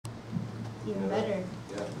Even better.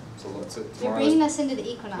 Yeah. So You're bringing us into the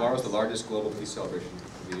equinox. Tomorrow's the largest global peace celebration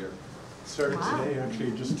of the year. Started Wow. today,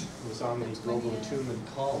 actually, just was on the global attunement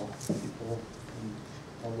call. People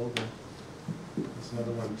all over. There's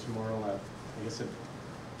another one tomorrow at, I guess it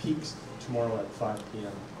peaks tomorrow at 5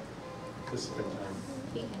 p.m. Pacific time.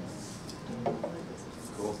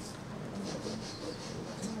 Cool.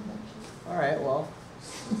 All right, well,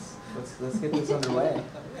 let's get this underway.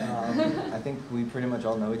 I think we pretty much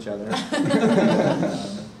all know each other.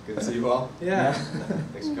 Good to see you all. Yeah.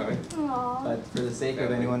 Thanks for coming. Aww. But for the sake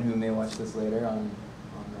of anyone who may watch this later on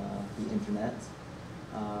the internet,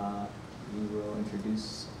 we will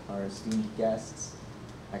introduce our esteemed guests.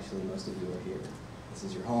 Actually, most of you are here. This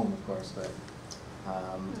is your home, of course, but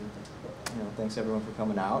thanks everyone for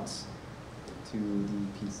coming out to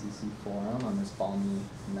the PCC forum on this balmy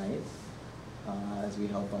night as we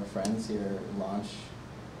help our friends here launch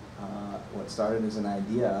what started as an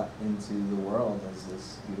idea into the world as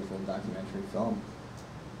this beautiful documentary film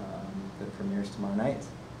that premieres tomorrow night.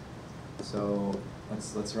 So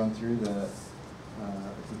let's run through the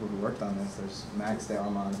people who worked on this. There's Max de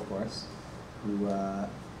Armand, of course, who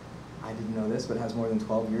I didn't know this, but has more than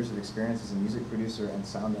 12 years of experience as a music producer and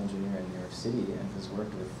sound engineer in New York City, and has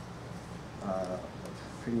worked with a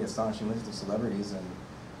pretty astonishing list of celebrities and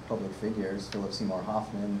public figures: Philip Seymour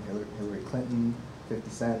Hoffman, Hillary Clinton, 50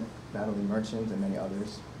 Cent, Natalie Merchant, and many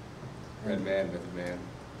others. Red Man, Method Man.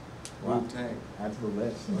 Wow. Wu-Tang. Add to the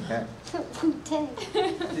list. Okay. Wu-Tang.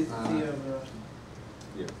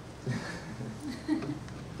 Yeah.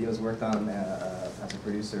 Theo's worked on as a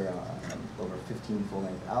producer on over 15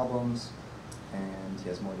 full-length albums, and he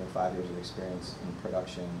has more than 5 years of experience in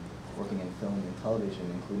production, working in film and television,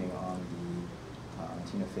 including on the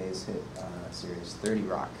Tina Fey's hit series 30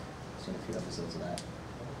 Rock. I've seen a few episodes of that.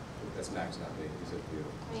 That's Max, not me. He said you.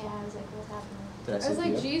 Yeah, I was like, what's happening? Did I I say was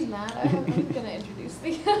like, Theo? geez, Matt, I'm gonna introduce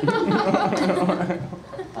thee. I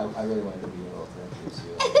really wanted to be able to introduce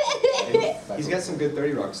you. He's got some good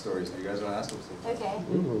 30 Rock stories. Do you guys want to ask him something? Okay,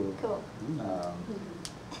 Ooh. cool.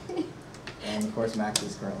 And of course, Max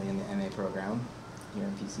is currently in the MA program here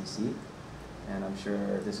in PCC, and I'm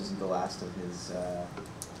sure this isn't the last of his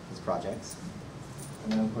projects.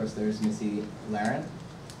 And then of course there's Missy Laren.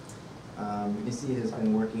 Missy has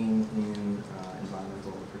been working in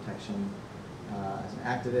environmental protection as an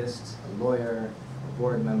activist, a lawyer, a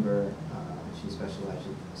board member. She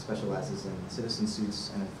specializes in citizen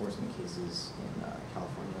suits and enforcement cases in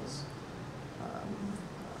California's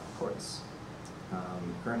courts.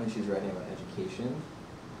 Currently she's writing about education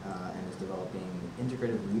and is developing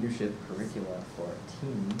integrative leadership curricula for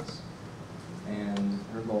teens. And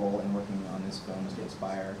her goal in working on this film is to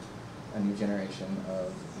inspire a new generation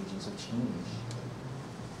of agents of change.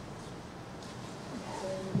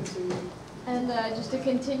 And just to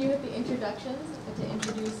continue with the introductions, to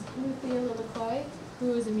introduce Theo Lillicoy,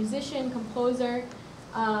 who is a musician, composer.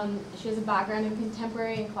 She has a background in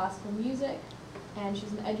contemporary and classical music, and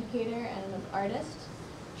she's an educator and an artist.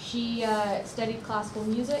 She studied classical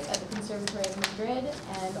music at the Conservatory of Madrid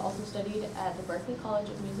and also studied at the Berklee College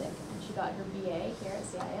of Music, and she got her BA here at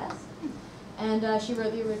CIS. And she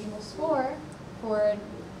wrote the original score for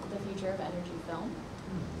the Future of Energy film.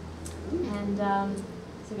 And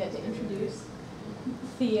so we get to introduce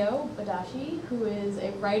Theo Badashi, who is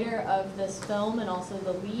a writer of this film and also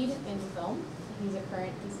the lead in the film. He's a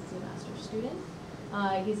current PCC master's student.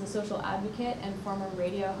 He's a social advocate and former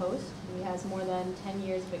radio host. He has more than 10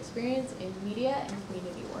 years of experience in media and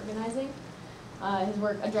community organizing. His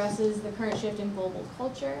work addresses the current shift in global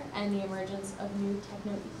culture and the emergence of new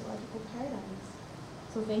techno-ecological paradigms.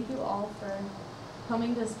 So thank you all for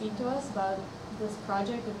coming to speak to us about this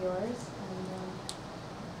project of yours.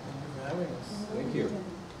 Thank you for having us. Thank you.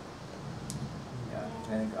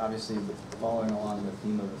 Yeah, and obviously following along the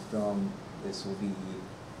theme of the film, this will be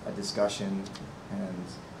a discussion, and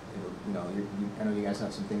I know you guys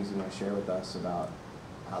have some things you want to share with us about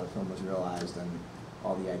how the film was realized and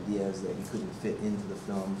all the ideas that you couldn't fit into the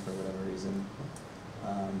film for whatever reason.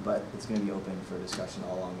 But it's going to be open for discussion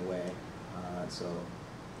all along the way. So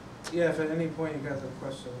yeah, if at any point you guys have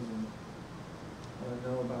questions and want to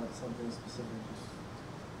know about something specific,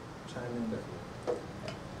 just chime in.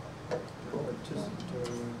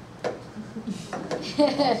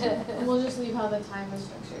 And we'll just leave how the time is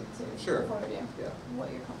structured to Sure. for you. Yeah.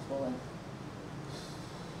 What you're comfortable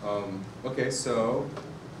with. Okay, so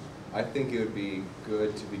I think it would be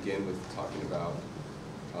good to begin with talking about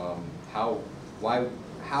how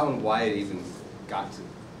and why it even got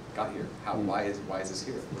here. Why is this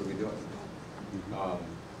here? What are we doing?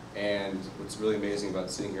 And what's really amazing about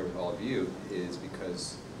sitting here with all of you is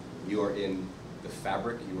because you are in the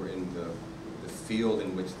fabric, you were in the field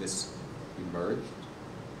in which this emerged,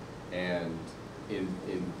 and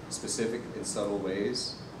in specific and subtle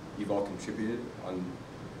ways, you've all contributed on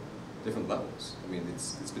different levels. I mean,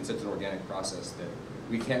 it's been such an organic process that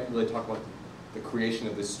we can't really talk about the creation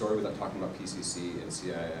of this story without talking about PCC and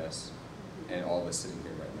CIS and all of us sitting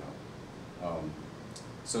here right now.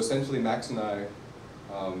 So essentially, Max and I,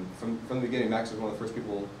 from the beginning, Max was one of the first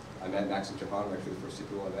people I met. Max and Jahan were actually the first two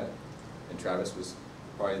people I met, and Travis was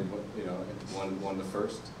probably one of the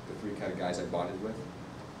first, the three kind of guys I bonded with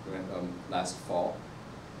last fall.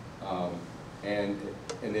 And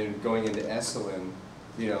then going into Esalen,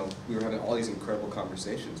 we were having all these incredible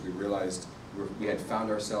conversations. We realized we had found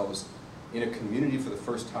ourselves in a community for the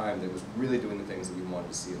first time that was really doing the things that we wanted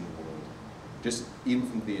to see in the world. Just even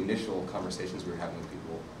from the initial conversations we were having with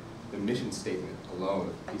people, the mission statement alone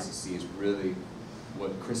of PCC is really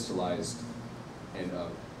what crystallized, and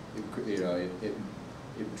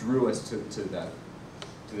it drew us to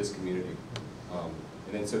this community.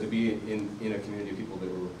 And then so to be in a community of people that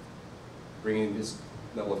were bringing this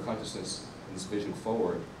level of consciousness and this vision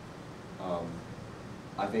forward,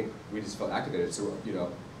 I think we just felt activated. So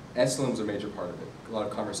Esalen was a major part of it. A lot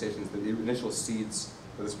of conversations. The initial seeds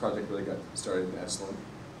for this project really got started in Esalen.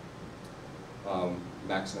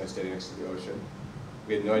 Max and I standing next to the ocean.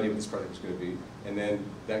 We had no idea what this project was going to be. And then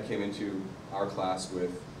that came into our class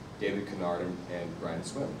with David Kennard and Brian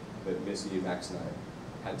Swim that Missy, Max, and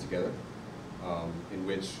I had together, in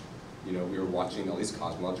which we were watching all these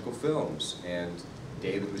cosmological films, and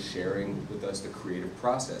David was sharing with us the creative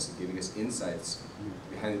process and giving us insights,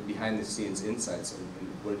 behind the scenes insights in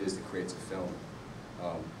what it is that creates a film.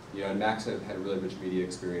 And Max had a really rich media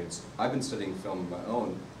experience. I've been studying film on my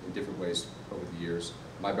own in different ways over the years.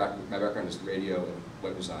 My background is radio and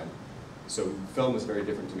web design. So film was very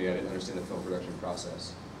different to me. I didn't understand the film production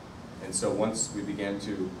process. And so once we began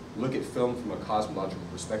to look at film from a cosmological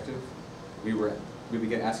perspective, we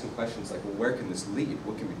began asking questions like, well, where can this lead?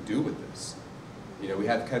 What can we do with this? We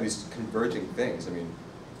have kind of these converging things. I mean,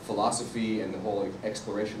 philosophy and the whole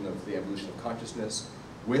exploration of the evolution of consciousness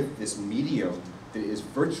with this medium that is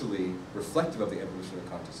virtually reflective of the evolution of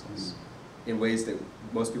consciousness in ways that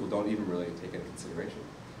most people don't even really take into consideration.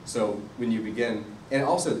 So when you begin, and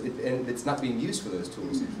also, it's not being used for those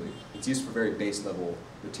tools usually. It's used for very base level,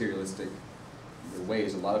 materialistic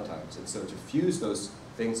ways a lot of times. And so to fuse those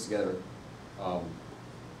things together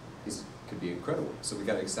could be incredible. So we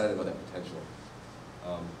got excited about that potential.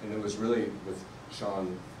 And it was really with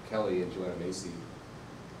Sean Kelly and Joanna Macy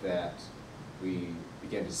that we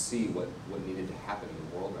began to see what needed to happen in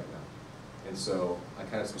the world right now. And so I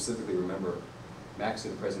kind of specifically remember Max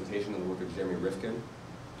did a presentation on the work of Jeremy Rifkin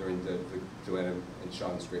during the Joanna and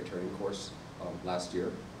Sean's Great Turning course last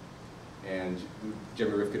year. And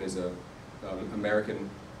Jeremy Rifkin is an American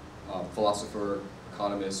philosopher,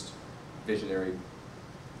 economist, visionary,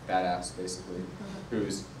 badass basically,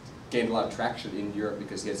 who's gained a lot of traction in Europe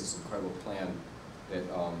because he has this incredible plan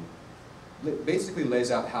that basically lays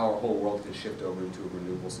out how our whole world can shift over into a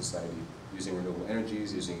renewable society, using renewable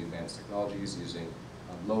energies, using advanced technologies, using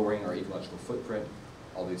lowering our ecological footprint,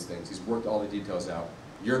 all these things. He's worked all the details out.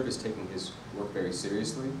 Europe is taking his work very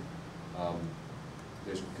seriously.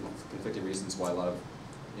 There's conflicting reasons why a lot of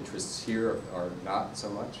interests here are not so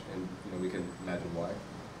much, and we can imagine why.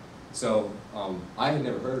 So I had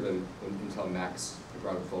never heard of him until Max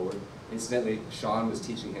brought him forward. Incidentally, Sean was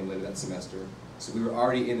teaching him later that semester, so we were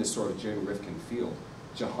already in this sort of Jeremy Rifkin field.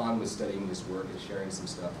 Jahan was studying his work and sharing some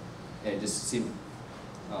stuff, and it just seemed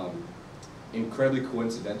incredibly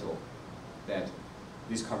coincidental that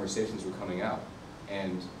these conversations were coming out.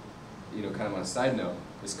 And kind of on a side note,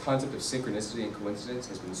 this concept of synchronicity and coincidence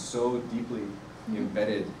has been so deeply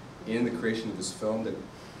embedded in the creation of this film that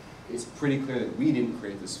it's pretty clear that we didn't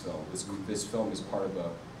create this film. This film is part of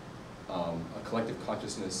a collective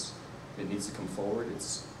consciousness that needs to come forward.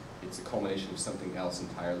 It's a culmination of something else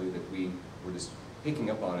entirely that we were just picking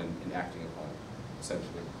up on and acting upon,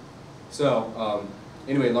 essentially. So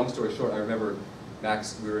anyway, long story short, I remember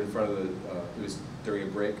Max, we were in front of it was during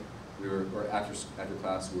a break, or after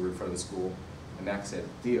class, we were in front of the school, and Max said,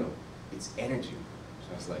 "Theo, it's energy."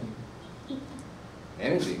 And I was like,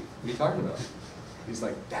 "Energy? What are you talking about?" He's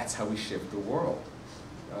like, "That's how we shift the world."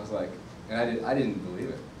 And I was like, and I didn't believe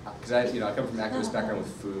it, because I come from an activist background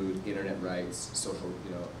with food, internet rights,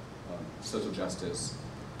 social justice,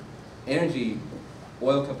 energy,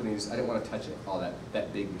 oil companies. I didn't want to touch it, all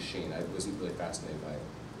that big machine. I wasn't really fascinated by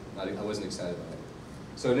it. I wasn't excited about it.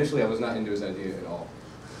 So initially, I was not into his idea at all.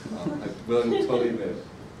 I will totally admit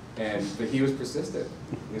it. But he was persistent.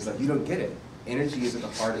 He was like, "You don't get it. Energy is at the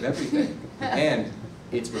heart of everything." And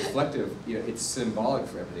it's reflective, you know, it's symbolic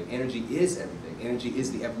for everything. Energy is everything. Energy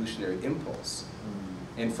is the evolutionary impulse.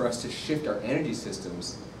 And for us to shift our energy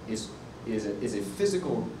systems is a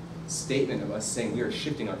physical statement of us saying we are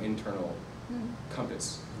shifting our internal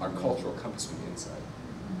compass, our cultural compass from the inside.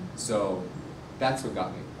 So that's what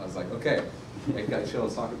got me. I was like, okay, I got to chill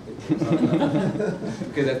and talk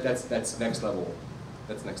because that's next level.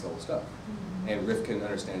 That's next level stuff. And Rifkin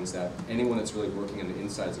understands that. Anyone that's really working on the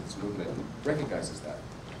insides of this movement recognizes that.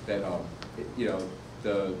 That you know,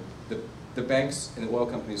 the banks and the oil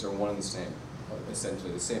companies are one and the same,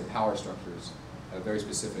 essentially the same power structures, a very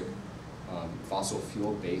specific fossil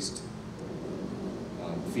fuel-based,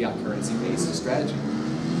 fiat currency-based strategy.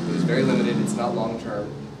 It is very limited. It's not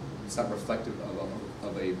long-term. It's not reflective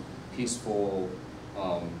of a peaceful,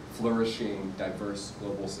 flourishing, diverse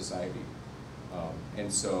global society.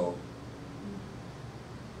 And so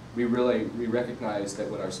we recognize that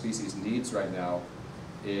what our species needs right now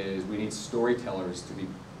is we need storytellers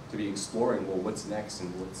to be exploring, well, what's next and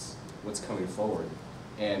what's coming forward.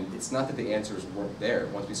 And it's not that the answers weren't there.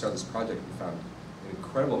 Once we started this project, we found an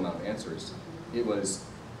incredible amount of answers. It was,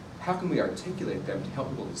 how can we articulate them to help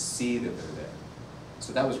people to see that they're there?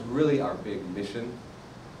 So that was really our big mission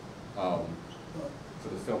for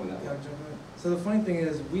the film. And that So the funny thing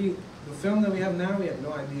is, the film that we have now, we had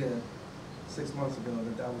no idea 6 months ago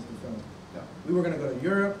that was the film. Yeah. We were going to go to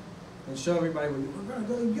Europe and show everybody, we're going to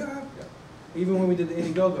go to Europe. Yeah. Even when we did the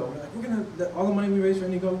Indiegogo, we're like, we're going to, all the money we raised for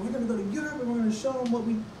Indiegogo, we're going to go to Europe and we're going to show them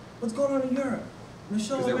what's going on in Europe. We're going to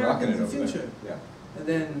show them Americans the future. Yeah. And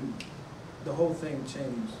then the whole thing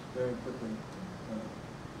changed very quickly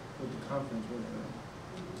with the conference.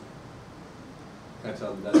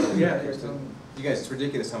 You guys, it's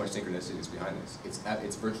ridiculous how much synchronicity is behind this.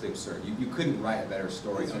 It's virtually absurd. You couldn't write a better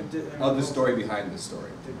story of the story behind the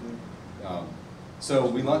story. So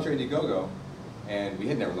we launched our Indiegogo, and we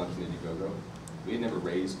had never launched an Indiegogo. We had never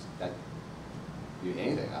raised anything. We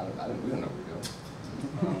don't know what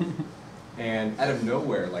we're doing. And out of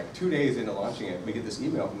nowhere, like 2 days into launching it, we get this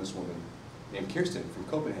email from this woman named Kirsten from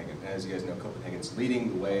Copenhagen. And as you guys know, Copenhagen's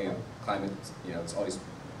leading the way on climate. You know, it's all these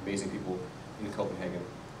amazing people in Copenhagen.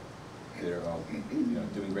 They're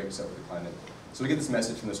doing great stuff with the climate. So we get this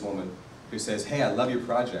message from this woman who says, "Hey, I love your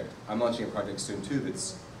project. I'm launching a project soon too.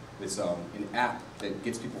 That's an app that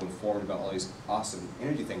gets people informed about all these awesome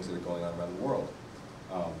energy things that are going on around the world.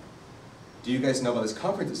 Do you guys know about this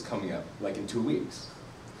conference that's coming up, like in 2 weeks?"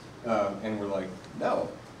 And we're like, no.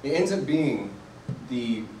 It ends up being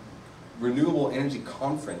the renewable energy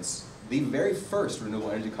conference, the very first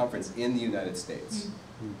renewable energy conference in the United States.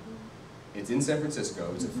 It's in San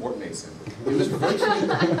Francisco. It's at Fort Mason. It was virtually,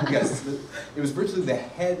 it was virtually the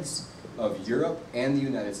heads of Europe and the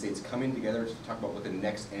United States coming together to talk about what the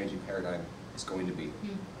next energy paradigm is going to be.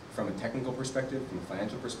 From a technical perspective, from a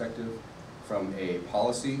financial perspective, from a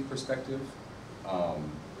policy perspective,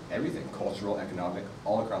 everything, cultural, economic,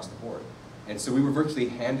 all across the board. And so we were virtually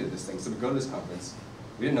handed this thing. So we go to this conference.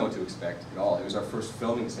 We didn't know what to expect at all. It was our first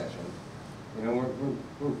filming session. You know,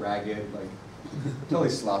 we're ragged, like, totally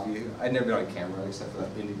sloppy. I'd never been on camera except for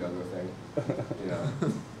that Indiegogo thing, you know.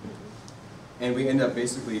 And we end up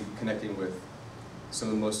basically connecting with some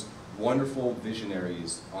of the most wonderful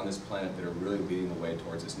visionaries on this planet that are really leading the way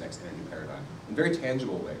towards this next energy paradigm in very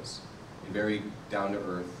tangible ways, in very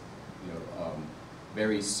down-to-earth, you know,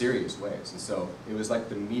 very serious ways. And so it was like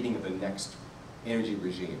the meeting of the next energy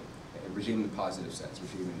regime, a regime in the positive sense,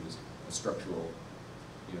 regime in just a structural,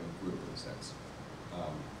 you know, group in a sense.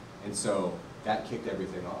 And so that kicked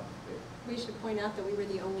everything off. We should point out that we were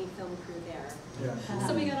the only film crew there. Yeah.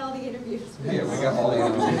 So we got all the interviews. Yeah, we got all the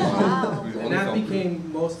interviews. Wow. And that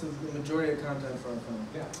became most of the majority of content for our film.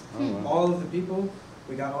 Yeah. Oh, wow. All of the people,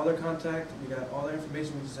 we got all their contact, we got all their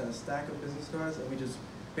information, we just had a stack of business cards, and we just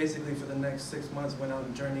basically for the next 6 months went out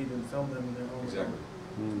and journeyed and filmed them in their own Exactly.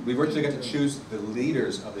 film. We virtually got to choose the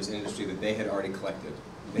leaders of this industry that they had already collected.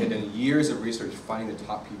 They had done years of research finding the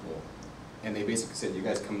top people, and they basically said, "You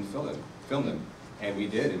guys come and film them." And we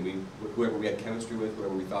did, and whoever we had chemistry with,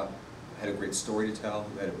 whoever we thought had a great story to tell,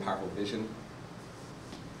 who had a powerful vision.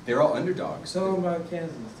 They're all underdogs. Tell them about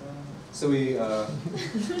Kansas. So we, I'm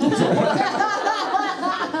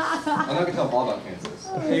not gonna tell them all about Kansas.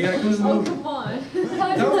 Hey, you gotta close the Oh, movie. come on.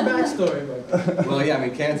 Tell them the backstory about that. Well, yeah, I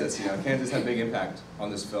mean, Kansas, you know, Kansas had a big impact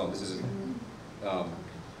on this film. This is,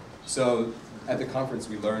 so at the conference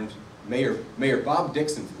we learned Mayor Bob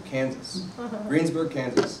Dixon from Kansas, Greensburg,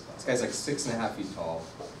 Kansas. This guy's like 6.5 feet tall,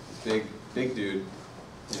 big dude,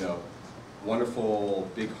 you know, wonderful,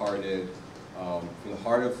 big-hearted, from the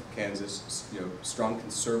heart of Kansas, you know, strong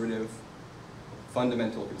conservative,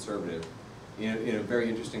 fundamental conservative, in a very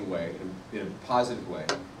interesting way, in a positive way.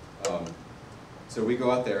 So we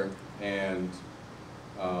go out there, and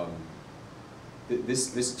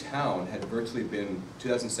this town had virtually been,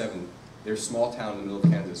 2007, their small town in the middle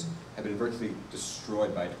of Kansas had been virtually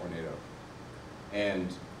destroyed by a tornado.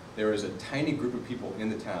 And there was a tiny group of people in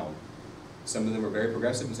the town. Some of them were very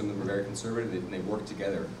progressive and some of them were very conservative, and they worked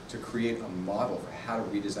together to create a model for how to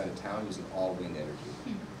redesign a town using all wind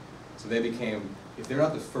energy. So they became, if they're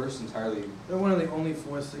not the first entirely... They're one of the only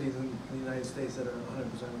 4 cities in the United States that are 100%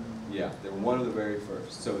 renewable. Yeah, they're one of the very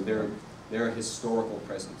first. So they're a historical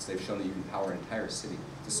presence. They've shown that you can power an entire city.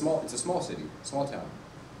 It's a small city, small town,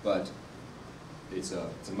 but it's a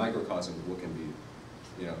microcosm of what can be.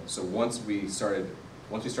 You know, so once we started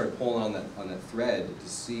pulling on that thread to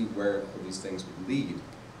see where these things would lead,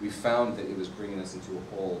 we found that it was bringing us into a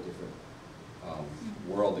whole different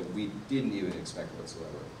world that we didn't even expect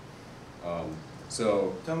whatsoever.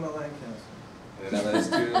 So Tell them about Lancaster. and then that led us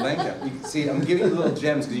to Lancaster. See, I'm giving you little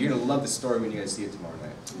gems because you're gonna love the story when you guys see it tomorrow night.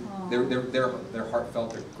 They're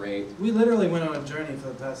heartfelt. They're great. We literally went on a journey for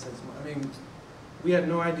the past 6 months. I mean, we had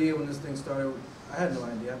no idea when this thing started. I had no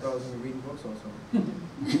idea. I thought I was going to be reading books or something. And,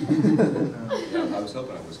 Yeah, I was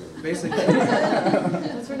hoping I was gonna. basically,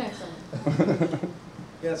 What's for next one?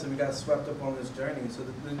 yeah, so we got swept up on this journey. So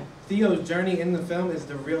the Theo's journey in the film is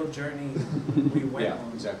the real journey we went Yeah,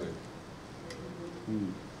 on. exactly.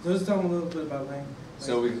 So just tell them a little bit about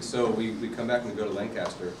Lancaster. So we come back and we go to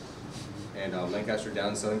Lancaster, and Lancaster down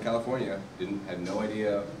in Southern California. Had no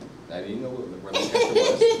idea. I didn't know where Lancaster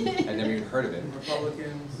was. I'd never even heard of it.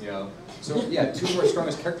 Republicans. You know. So yeah, 2 of our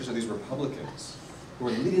strongest characters are these Republicans who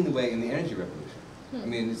are leading the way in the energy revolution. I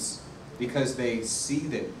mean, it's because they see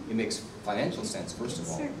that it makes financial sense. First of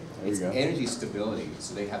all, it's energy stability,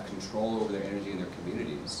 so they have control over their energy in their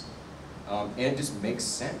communities. And it just makes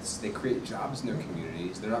sense. They create jobs in their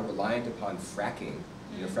communities. They're not reliant upon fracking.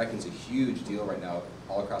 You know, fracking is a huge deal right now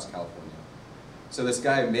all across California. So this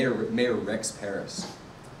guy, Mayor Rex Paris,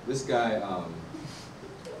 this guy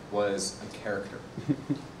was a character.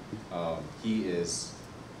 He is,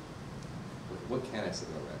 what can I say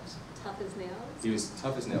about Rex? Tough as nails. He was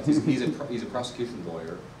tough as nails. He's a prosecution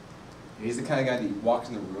lawyer. And he's the kind of guy that you walk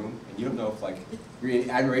in the room and you don't know if like you're in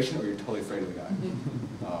admiration or you're totally afraid of the guy.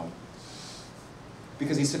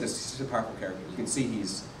 Because he's such a powerful character. You can see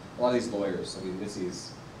he's, a lot of these lawyers, I mean,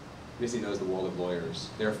 Missy knows the world of lawyers.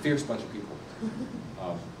 They're a fierce bunch of people.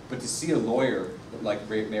 But to see a lawyer like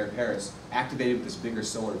Mayor Paris activated with this bigger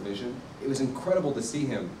solar vision, it was incredible to see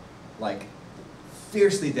him like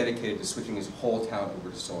fiercely dedicated to switching his whole town over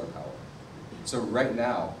to solar power. So right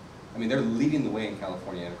now, I mean, they're leading the way in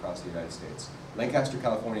California and across the United States. Lancaster,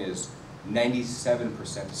 California is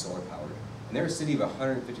 97% solar powered. And they're a city of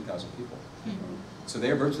 150,000 people. So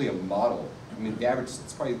they're virtually a model. I mean,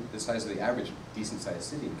 it's probably the size of the average decent-sized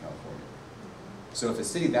city in California. So if a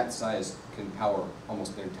city that size can power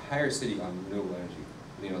almost the entire city on renewable energy,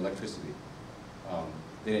 you know, electricity,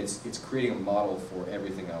 then it's creating a model for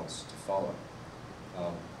everything else to follow.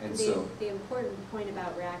 And so The important point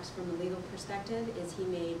about Rex from a legal perspective is he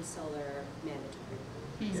made solar mandatory.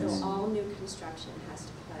 Yes. So all new construction has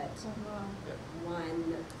to put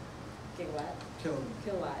 1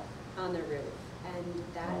 kilowatt on their roof. And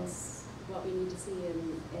that's what we need to see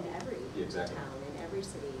in every exactly. town, in every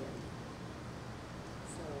city. And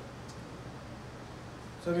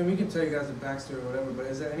So I mean, we can tell you guys the backstory or whatever, but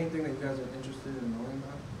is there anything that you guys are interested in knowing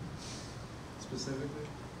about specifically?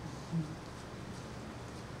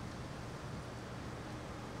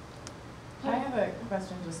 I have a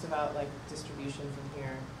question just about like distribution from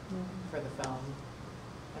here for the film.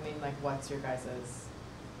 I mean, like, what's your guys'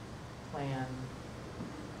 plan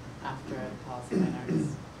after Policy Fine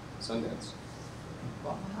Arts? Sundance.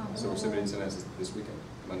 Well, So we're submitting Sundance this weekend,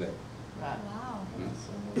 Monday. right. Wow.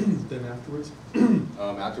 Then afterwards?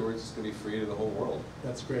 Afterwards, it's going to be free to the whole world.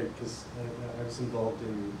 That's great, because I was involved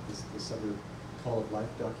in this other Call of Life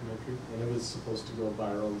documentary, and it was supposed to go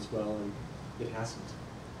viral as well, and it hasn't.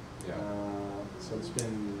 Yeah. So it's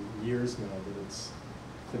been years now that it's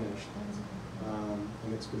finished,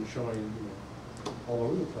 and it's been showing, you know, all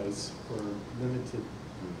over the place for limited,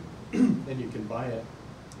 and you can buy it.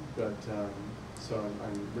 But so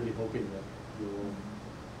I'm really hoping that you'll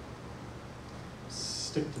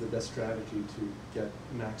stick to the best strategy to get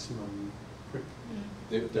maximum quick.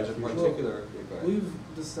 There's a diffusion. particular. We've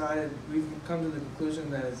come to the conclusion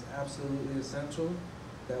that it's absolutely essential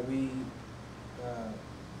that we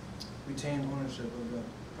retain ownership of the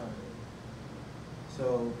project.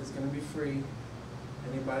 So it's going to be free.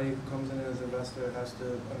 Anybody who comes in as an investor has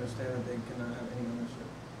to understand that they cannot have any ownership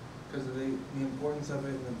because of the importance of it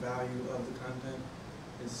and the value of the content.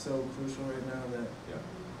 is so crucial right now that Yeah.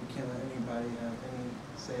 you can't let anybody have any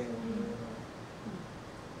say over it.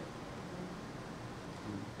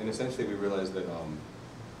 And essentially, we realized that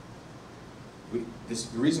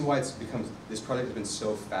the reason why this project has been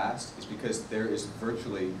so fast is because there is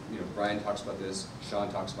virtually, Brian talks about this, Sean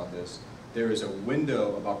talks about this, there is a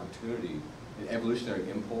window of opportunity, an evolutionary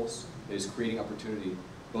impulse that is creating opportunity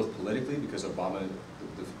both politically, because Obama,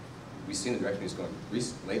 we've seen the direction he's going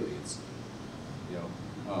lately. It's,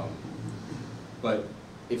 but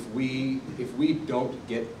if we don't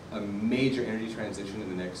get a major energy transition in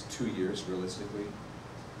the next 2 years, realistically,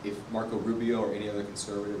 if Marco Rubio or any other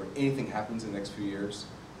conservative or anything happens in the next few years,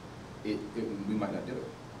 we might not do it.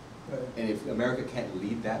 Right. And if America can't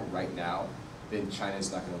lead that right now, then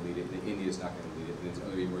China's not going to lead it, and India's not going to lead it, and these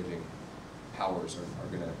other emerging powers are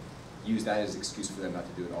going to use that as an excuse for them not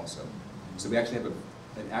to do it also. So we actually have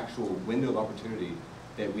an actual window of opportunity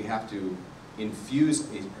that we have to infuse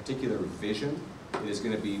a particular vision. It is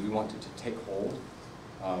going to be, we want it to take hold.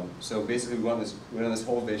 So basically we went on this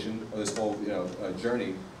whole vision, or this whole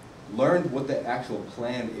journey, learned what the actual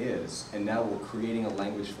plan is, and now we're creating a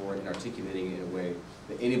language for it and articulating it in a way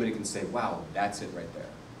that anybody can say, wow, that's it right there.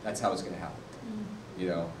 That's how it's going to happen.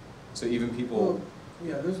 So even people... Well,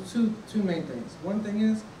 yeah, there's two main things. One thing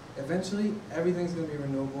is, eventually, everything's going to be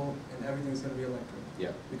renewable and everything's going to be electric.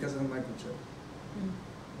 Yeah. Because of the microchip.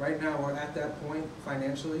 Right now, we're at that point,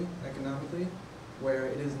 financially, economically, where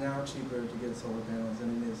it is now cheaper to get solar panels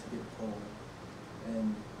than it is to get coal.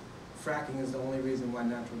 And fracking is the only reason why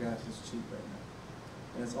natural gas is cheap right now.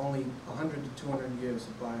 And it's only 100 to 200 years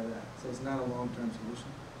supply of that, so it's not a long-term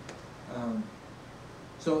solution.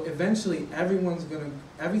 So eventually,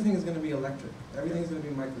 everything is gonna be electric. Everything's gonna be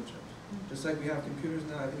microchips. Just like we have computers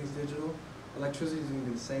now, everything's digital. Electricity is gonna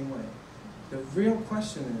be the same way. The real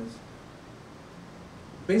question is,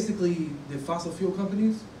 basically, the fossil fuel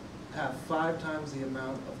companies have 5 times the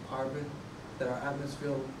amount of carbon that our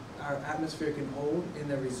atmosphere can hold in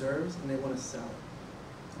their reserves, and they want to sell it.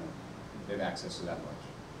 They have access to that much.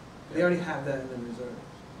 They already have that in their reserves.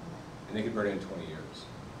 And they could burn it in 20 years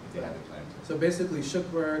if they had the plan to. So basically,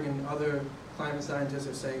 Schuckberg and other climate scientists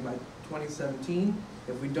are saying by 2017,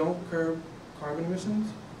 if we don't curb carbon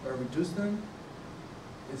emissions or reduce them,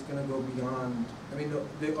 it's going to go beyond. I mean,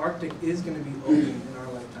 the Arctic is going to be open in our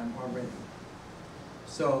lifetime already.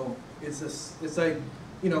 So it's like,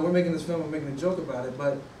 we're making this film, we're making a joke about it,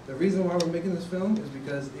 but the reason why we're making this film is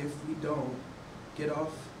because if we don't get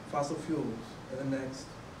off fossil fuels in the next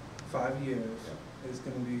 5 years, it's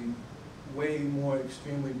going to be way more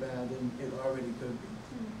extremely bad than it already could be.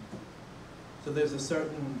 So there's a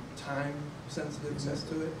certain time sensitiveness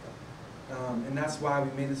to it. And that's why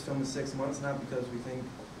we made this film in 6 months, not because we think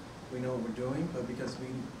we know what we're doing, but because we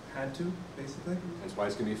had to, basically. That's why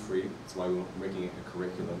it's going to be free. That's why we're making it a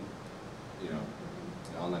curriculum, an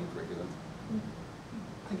online curriculum.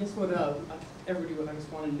 I guess what everybody would just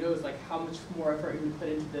want to know is how much more effort are you going to put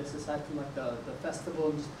into this aside from the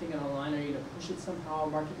festival and just putting it online? Are you going to push it somehow,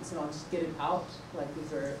 market it somehow, just get it out? Is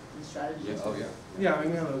there any strategies? Yeah. Oh yeah. Yeah, I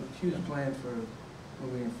mean, we have a huge plan for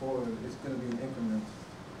moving it forward. It's going to be in increments.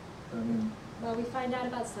 Well, we find out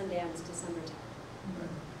about Sundance December 10th.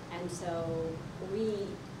 And so we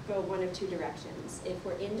go one of 2 directions. If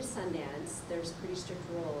we're into Sundance, there's pretty strict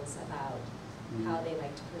rules about how they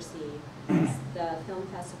like to proceed. The film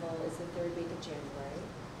festival is the 3rd week of January,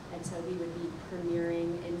 and so we would be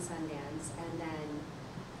premiering in Sundance. And then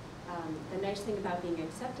the nice thing about being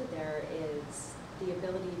accepted there is the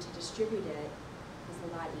ability to distribute it is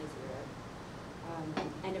a lot easier.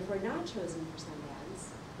 And if we're not chosen for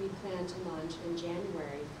Sundance, we plan to launch in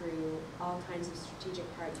January through all kinds of strategic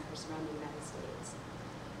partners around the United States.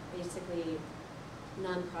 Basically,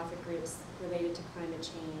 nonprofit groups related to climate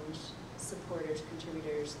change, supporters,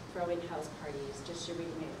 contributors, throwing house parties,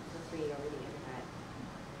 distributing it for free over the internet,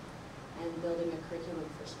 and building a curriculum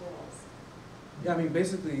for schools. Yeah, I mean,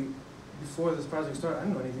 basically, before this project started, I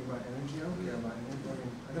didn't know anything about energy. I don't care about energy. I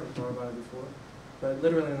mean, I never thought about it before. But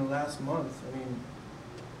literally in the last month, I mean,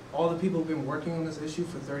 all the people who've been working on this issue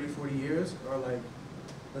for 30, 40 years are like,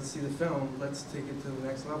 let's see the film, let's take it to the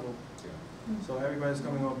next level. Yeah. So everybody's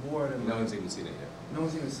coming on board, and No one's even seen it yet. no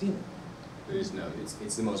one's even seen it. There is no.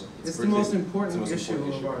 It's the most. It's the most important it's the most issue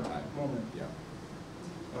of our time. moment. Yeah.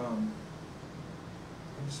 I'm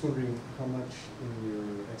just wondering how much in your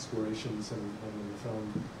explorations and in the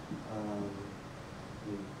film,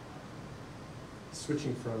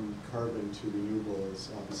 switching from carbon to renewable is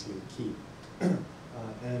obviously key.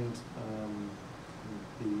 And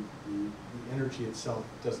the energy itself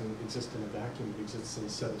doesn't exist in a vacuum. It exists in a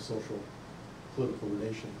set of social, political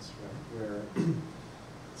relations, right? Where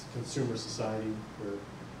it's a consumer society where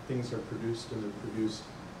things are produced, and they're produced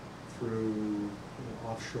through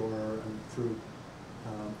offshore and through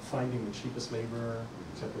finding the cheapest labor,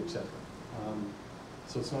 et cetera, et cetera.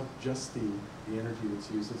 So it's not just the energy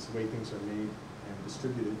that's used, it's the way things are made and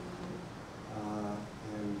distributed,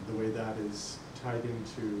 and the way that is tied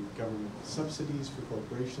into government subsidies for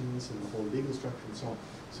corporations and the whole legal structure and so on.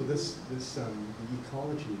 So the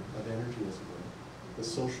ecology of energy, as it were, the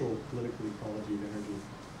social, political ecology of energy,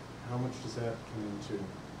 how much does that come into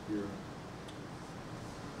your...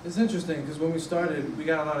 It's interesting, because when we started, we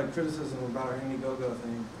got a lot of criticism about our Indiegogo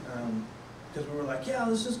thing, because we were like, yeah,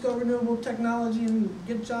 let's just go renewable technology and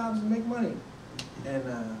get jobs and make money. And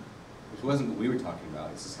which wasn't what we were talking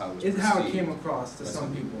about, it's just how it was it's how it perceived came across to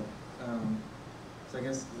some people. So I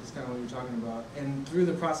guess it's kind of what you're talking about. And through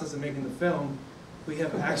the process of making the film, we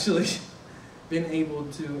have actually been able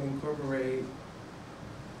to incorporate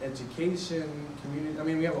education, community. I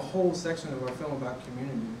mean, we have a whole section of our film about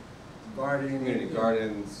community. Gardening. Community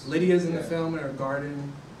gardens. Lydia's in the film in her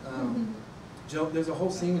garden. There's a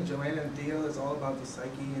whole scene with Joanna and Theo that's all about the psyche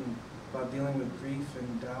and about dealing with grief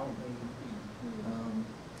and doubt. And,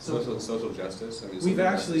 social justice. I mean, we've social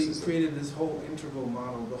actually justice is created this whole integral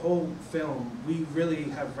model. The whole film, we really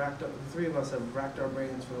have racked up, the three of us have racked our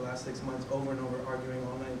brains for the last 6 months over and over, arguing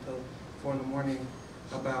all night until 4 in the morning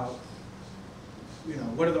about,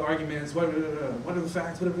 what are the arguments, what are the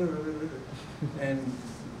facts, and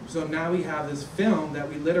so now we have this film that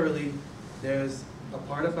we literally, there's a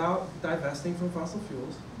part about divesting from fossil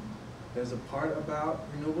fuels, there's a part about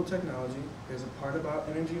renewable technology, there's a part about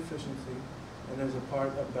energy efficiency, and there's a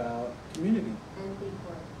part about community. And B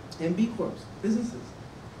Corp. And B Corps, businesses.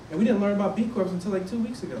 And we didn't learn about B Corps until like 2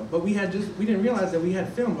 weeks ago. But we didn't realize that we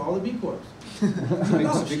had filmed all the B Corps. I mean,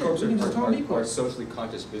 Oh, B shit, Corps we can just call B are Corps. socially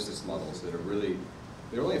conscious business models that are really,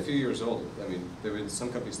 they're only a few years old. I mean, there have been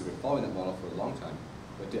some companies that have been following that model for a long time.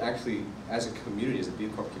 But to actually, as a community, as a B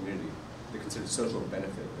Corp community, they're considered social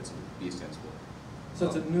benefit, that's what B stands for. So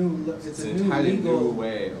it's a new, It's a an new entirely legal new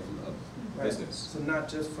way of right. business. So not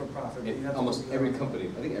just for profit. But you have to Almost be every government.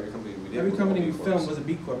 company, I think every company we did. Every were company all we B Corps. filmed was a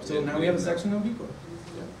B Corp. So Yeah, now we we have a didn't know. section of B Corp.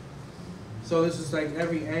 Yeah. So this is like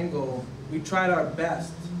every angle. We tried our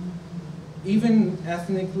best. Even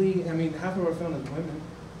ethnically, I mean, half of our film is women,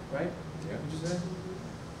 right? Yeah. Would you say?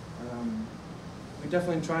 We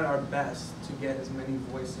definitely tried our best to get as many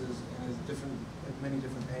voices and as many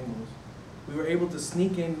different angles. We were able to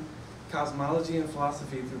sneak in cosmology and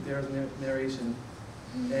philosophy through their narration,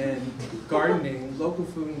 and gardening, local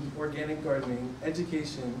food and organic gardening,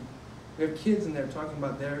 education. We have kids in there talking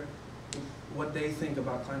about what they think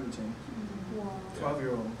about climate change. Wow.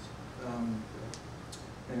 12-year-olds.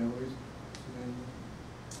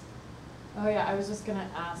 Oh yeah, I was just gonna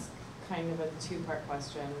ask kind of a two-part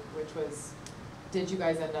question, which was, did you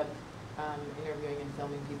guys end up interviewing and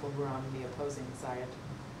filming people who were on the opposing side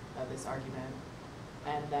of this argument?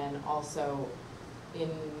 And then also, in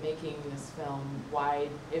making this film, why,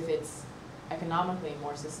 if it's economically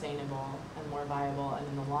more sustainable and more viable and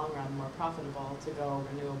in the long run more profitable to go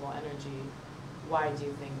renewable energy, why do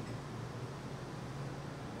you think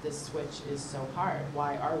this switch is so hard?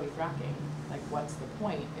 Why are we fracking? Like, what's the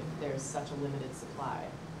point if there's such a limited supply?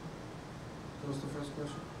 What was the first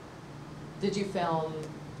question? Did you film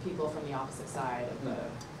people from the opposite side of the No.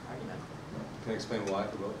 argument? Can I explain why?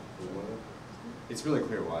 It's really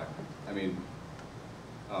clear why. I mean,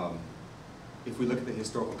 if we look at the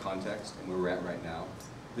historical context and where we're at right now,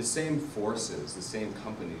 the same forces, the same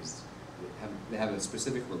companies that have a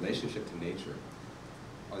specific relationship to nature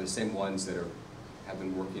are the same ones that have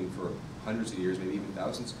been working for hundreds of years, maybe even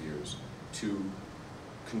thousands of years, to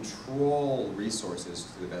control resources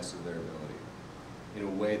to the best of their ability in a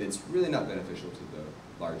way that's really not beneficial to the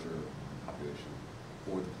larger population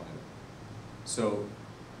or the planet. So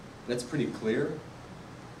that's pretty clear.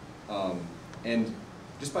 And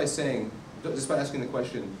just by asking the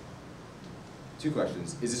question, 2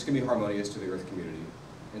 questions: is this going to be harmonious to the Earth community?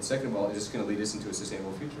 And second of all, is this going to lead us into a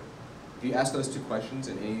sustainable future? If you ask those 2 questions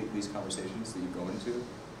in any of these conversations that you go into,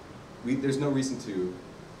 there's no reason to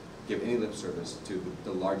give any lip service to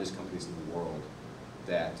the largest companies in the world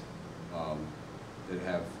that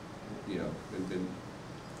have been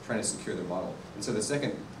trying to secure their model. And so to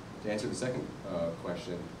answer the second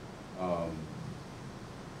question, what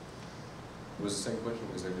was the second question?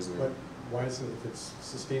 But why isn't it, if it's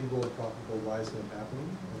sustainable and profitable, why isn't it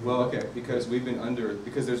happening? Well, okay, because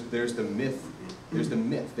there's the myth. There's the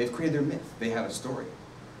myth. They've created their myth. They have a story.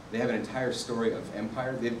 They have an entire story of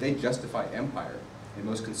empire. They justify empire, and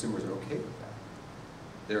most consumers are okay with that.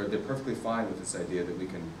 They're perfectly fine with this idea that we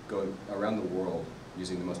can go around the world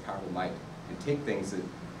using the most powerful might and take things that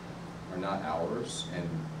are not ours and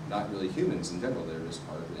not really humans in general. They're just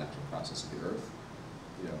part of the natural process of the earth.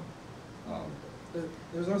 You know,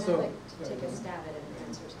 There's also. I'd like to take a stab at an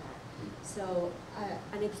answer to that. So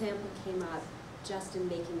an example came up just in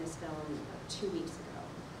making this film 2 weeks ago.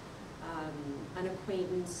 An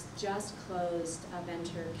acquaintance just closed a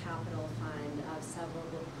venture capital fund of several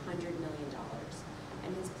 $100 million.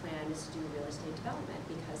 And his plan is to do real estate development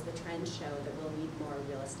because the trends show that we'll need more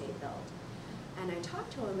real estate built. And I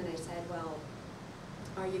talked to him and I said, well,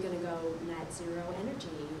 are you going to go net zero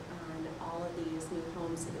energy on all of these new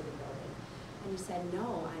homes that you'll be building? And he said,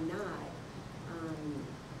 no, I'm not.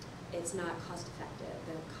 It's not cost effective.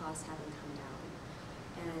 The costs haven't come down.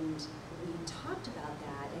 And we talked about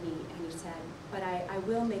that, and he said, but I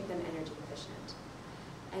will make them energy efficient.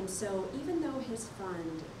 And so even though his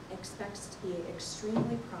fund expects to be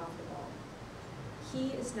extremely profitable,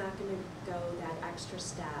 he is not going to go that extra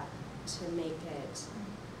step to make it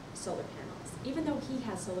solar panels, even though he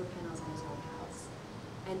has solar panels on his own house.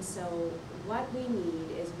 And so what we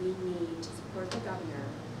need is we need to support the governor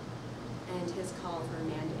and his call for a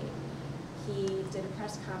mandate. He did a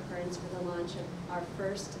press conference for the launch of our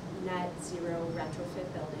first net zero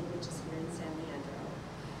retrofit building, which is here in San Leandro.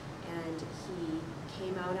 And he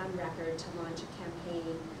came out on record to launch a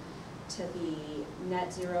campaign to be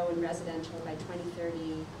net zero in residential by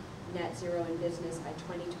 2030, net zero in business by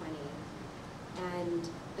 2020. And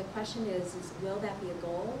the question is will that be a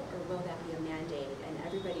goal or will that be a mandate? And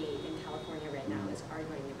everybody in California right now is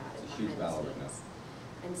arguing about it It's a huge behind the battle right scenes.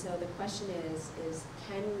 And so the question is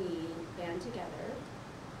can we band together,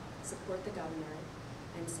 support the governor,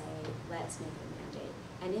 and say, let's make it a mandate?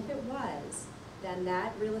 And if it was, then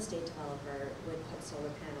that real estate developer would put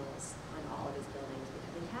solar panels on all of his buildings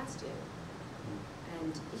because he has to.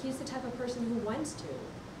 And he's the type of person who wants to.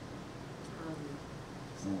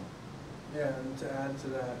 Yeah, and to add to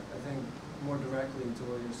that, I think more directly to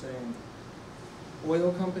what you're saying,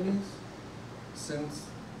 oil companies, since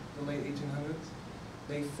the late 1800s,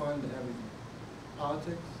 they fund everything.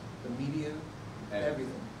 Politics, the media,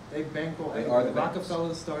 everything. They bankroll They everything. are the bankers.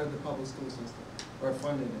 Rockefeller started the public school system, or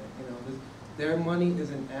funded it. You know, their money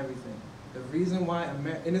is in everything. The reason why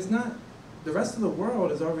and it's not, the rest of the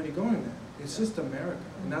world is already going there. It's just America,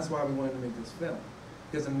 and that's why we wanted to make this film.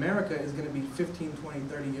 Because America is going to be 15, 20,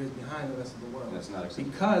 30 years behind the rest of the world. That's not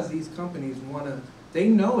acceptable. Because these companies want to, they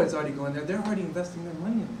know it's already going there, they're already investing their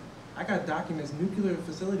money in it. I got documents, nuclear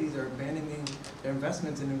facilities are abandoning their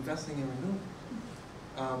investments and investing in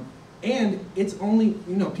renewable. And it's only,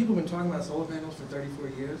 you know, people have been talking about solar panels for 34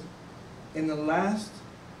 years. In the last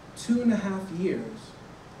 2.5 years,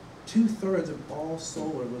 2/3 of all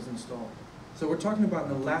solar was installed. So we're talking about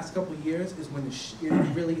in the last couple of years is when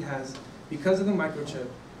it really has, because of the microchip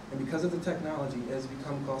and because of the technology, it has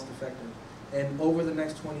become cost effective. And over the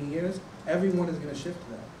next 20 years, everyone is going to shift to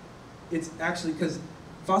that. It's actually, because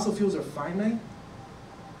fossil fuels are finite,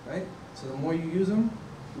 right? So the more you use them,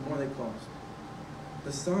 the more they cost.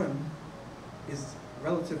 The sun is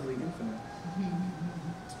relatively infinite.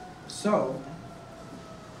 So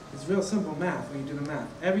it's real simple math when you do the math.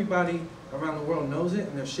 Everybody around the world knows it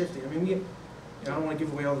and they're shifting. I mean, I don't want to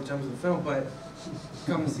give away all the gems of the film, but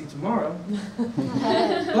come and see tomorrow.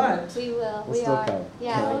 But We will. We'll We still are. come.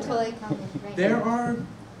 Yeah, we'll totally come. Right. there are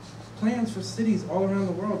plans for cities all around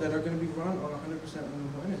the world that are going to be run on 100%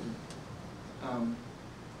 renewable energy.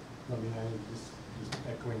 I mean, just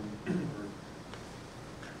echoing or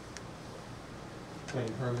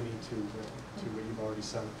playing harmony to what you've already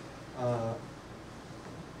said.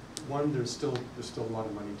 One, there's still a lot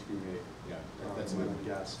of money to be made. Yeah, on that's oil my and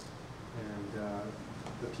gas, and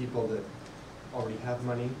the people that already have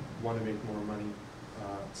money want to make more money.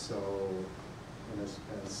 So, and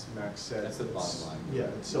as Max said, That's the bottom line. Yeah,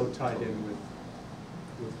 it's so tied in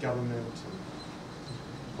with government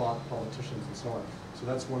and politicians and so on. So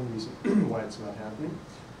that's one reason why it's not happening.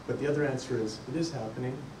 But the other answer is it is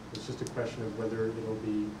happening. It's just a question of whether it'll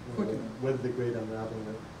be, whether the great unraveling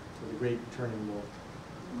or the great turning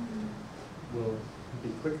will be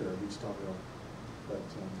quicker. We just don't know. But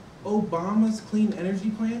Obama's clean energy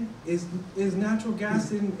plan is natural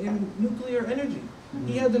gas and nuclear energy.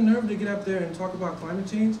 He had the nerve to get up there and talk about climate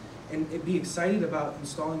change and be excited about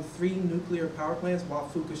installing 3 nuclear power plants while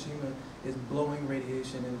Fukushima is blowing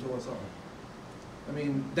radiation into us all. I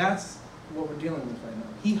mean, that's what we're dealing with right now.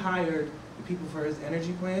 He hired the people for his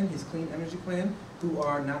energy plan, his clean energy plan, who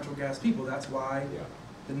are natural gas people. That's why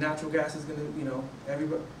the natural gas is going to, you know,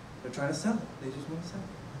 everybody, they're trying to sell it. They just want to sell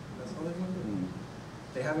it. That's all they want to do.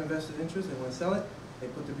 They have invested interest, they want to sell it, they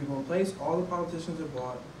put the people in place, all the politicians are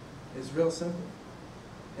bought. It's real simple.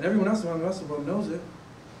 And everyone else around the rest of the world knows it.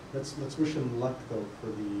 Let's wish him luck though for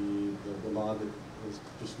the law that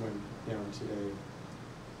just went down today.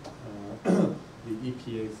 The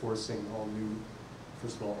EPA forcing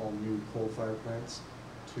first of all new coal-fired plants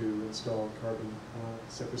to install carbon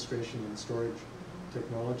sequestration and storage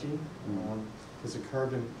technology. Because the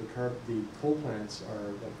coal plants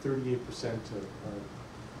are like 38%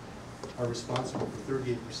 are responsible for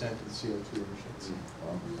 38% of the CO2 emissions.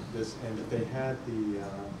 And if they had the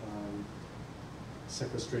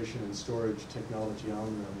sequestration and storage technology on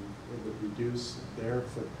them, it would reduce their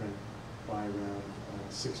footprint by around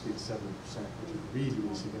 60 to 70%, which is really,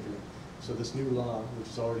 really significant. So this new law, which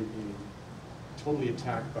is already being totally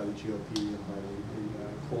attacked by the GOP and by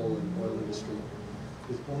the coal and oil industry,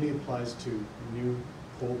 it only applies to new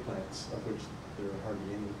coal plants, of which there are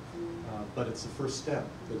hardly any. But it's the first step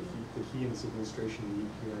that he and his administration,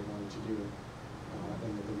 the EPA, are going to do.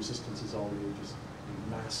 And the resistance is already just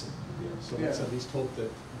massive. So let's at least hope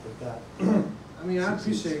that. I mean, I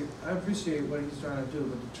appreciate what he's trying to do,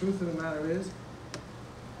 but the truth of the matter is,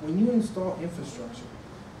 when you install infrastructure,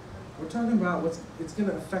 we're talking about it's going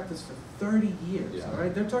to affect us for 30 years, all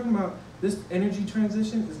right? They're talking about this energy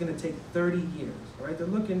transition is going to take 30 years, all right? They're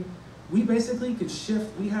looking, we basically could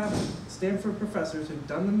shift, we have Stanford professors who've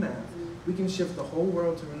done the math, we can shift the whole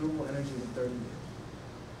world to renewable energy in 30 years.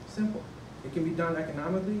 Simple. It can be done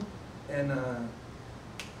economically and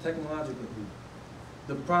technologically.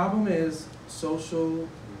 The problem is social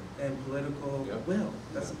and political will.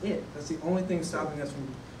 That's it. That's the only thing stopping us from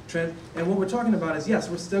and what we're talking about is, yes,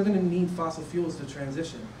 we're still going to need fossil fuels to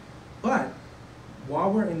transition. But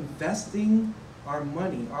while we're investing our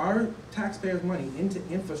money, our taxpayers' money into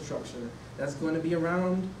infrastructure that's going to be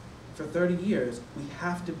around for 30 years, we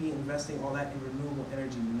have to be investing all that in renewable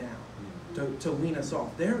energy now to wean us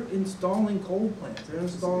off. They're installing coal plants. They're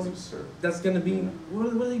installing, that's going to be, what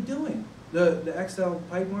are they doing? The XL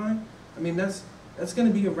pipeline? I mean, that's going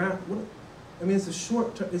to be around, I mean,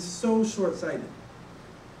 it's so short-sighted.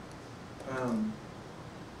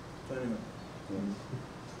 But anyway.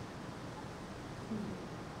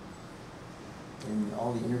 In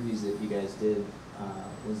all the interviews that you guys did,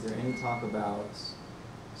 was there any talk about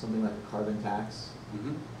something like a carbon tax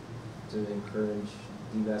to encourage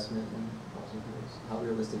divestment in fossil fuels? How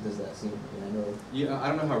realistic does that seem? I mean, I know. Yeah, I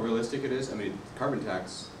don't know how realistic it is. I mean, carbon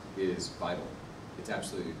tax is vital. It's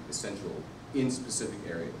absolutely essential in specific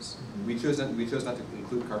areas. We chose not to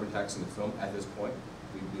include carbon tax in the film at this point.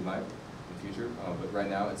 We might in the future, but right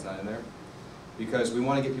now it's not in there. Because we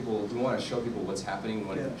want to get people, we want to show people what's happening, we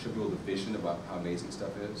want to show people the vision about how amazing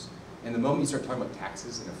stuff is. And the moment you start talking about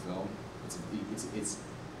taxes in a film,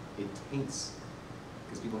 it taints,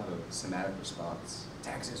 because people have a somatic response.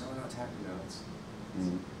 Taxes, oh no, tax, you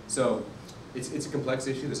know, So it's a complex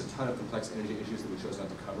issue. There's a ton of complex energy issues that we chose not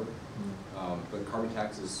to cover. But carbon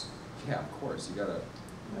taxes, yeah, of course, you gotta,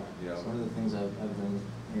 you know. So one of the things I've been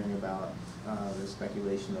hearing about, the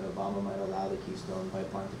speculation that Obama might allow the Keystone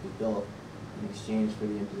Pipeline to be built in exchange for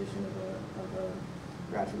the imposition of a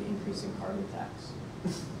gradually increasing carbon tax,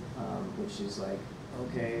 which is like,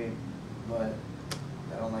 okay, but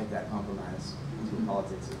I don't like that compromise. That's what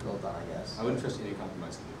politics is built on, I guess. I wouldn't trust any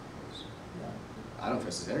compromise he proposes. I don't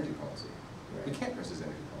trust his energy policy. Right. We can't trust his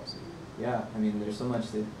energy policy. Yeah, I mean, there's so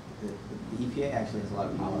much that the EPA actually has a lot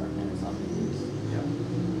of power, and it's not being used.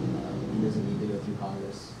 He doesn't need to go through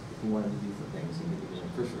Congress. If he wanted to do for things, he could do it.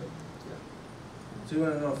 For sure. So you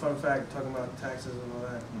want to know a fun fact, talking about taxes and all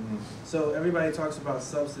that? So everybody talks about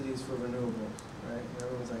subsidies for renewables, right? And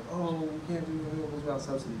everyone's like, oh, we can't do renewables without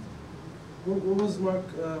subsidies. What was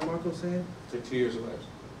Marco saying? It's like 2 years away.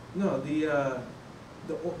 No, the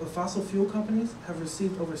fossil fuel companies have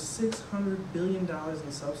received over $600 billion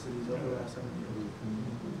in subsidies over the last 7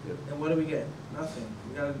 years. And what do we get? Nothing.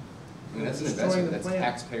 We got. I mean, that's an investment. That's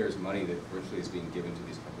taxpayers' money that virtually is being given to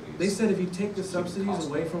these companies. They said if you take the subsidies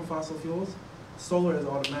away from fossil fuels, solar is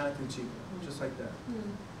automatically cheaper, just like that.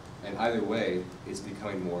 And either way, it's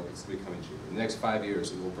becoming cheaper. In the next 5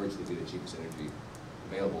 years, it will virtually be the cheapest energy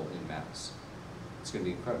available in mass. It's going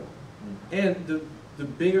to be incredible. And the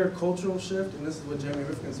bigger cultural shift, and this is what Jeremy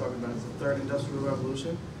Rifkin's talking about, is the third industrial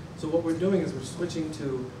revolution. So what we're doing is we're switching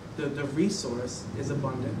to the resource is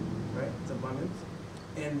abundant, right? It's abundant.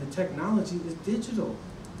 And the technology is digital.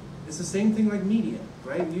 It's the same thing like media,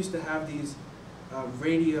 right? We used to have these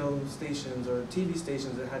radio stations or TV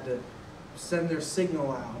stations that had to send their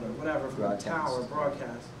signal out or whatever from a tower,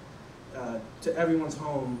 broadcast, to everyone's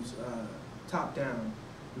homes, top down.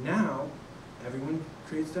 Now, everyone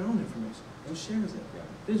creates their own information and shares it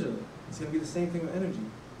digitally. It's going to be the same thing with energy.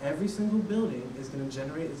 Every single building is going to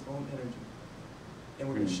generate its own energy. And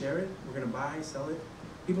we're going to share it, we're going to buy, sell it.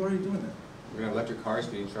 People are already doing that. We're gonna have electric cars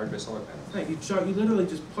being charged by solar panels. Right, you literally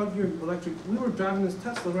just plug your electric, we were driving this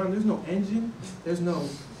Tesla around, there's no engine, there's no,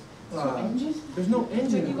 there's no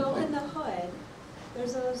engine. When you open the hood,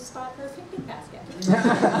 there's a spot for a picnic basket.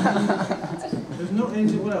 There's no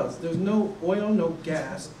engine, what else? There's no oil, no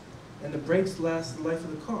gas, and the brakes last the life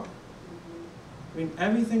of the car. I mean,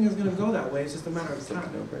 everything is gonna go that way, it's just a matter of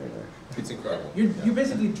time. It's incredible. You're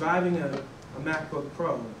basically driving a MacBook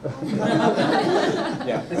Pro.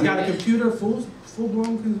 Yeah. It's got a computer,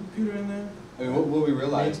 full-blown computer in there. I mean, what we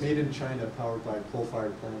realized. Made in China, powered by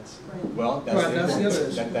coal-fired plants. Well, that's, Right, that's the other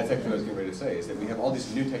issue. that's actually what I was getting ready to say, is that we have all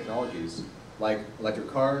these new technologies, like electric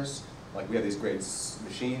cars, like we have these great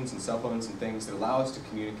machines and cell phones and things that allow us to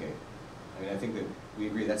communicate. I mean, I think that we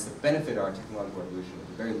agree that's the benefit of our technological revolution, at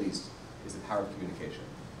the very least, is the power of communication.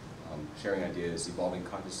 Sharing ideas, evolving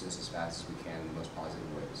consciousness as fast as we can in the most positive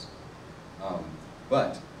ways.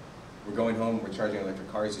 But we're going home, we're charging electric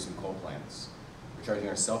cars using coal plants. We're charging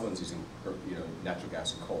our cell phones using natural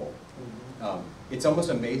gas and coal. It's almost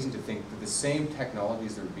amazing to think that the same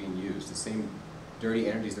technologies that are being used, the same dirty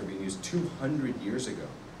energies that are being used 200 years ago,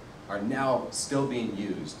 are now still being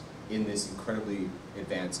used in this incredibly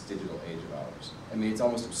advanced digital age of ours. I mean, it's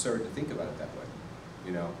almost absurd to think about it that way,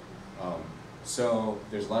 you know? So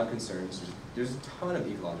there's a lot of concerns. There's a ton of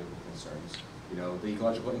ecological concerns. You know, the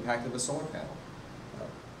ecological impact of a solar panel.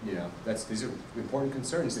 You know, these are important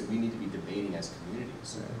concerns that we need to be debating as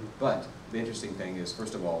communities. But the interesting thing is,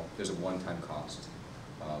 first of all, there's a one-time cost.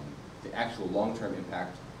 The actual long-term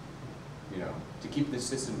impact, you know, to keep this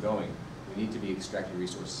system going, we need to be extracting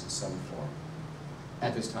resources in some form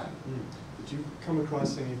at this time. Did you come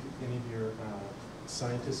across any of your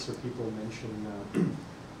scientists or people mention,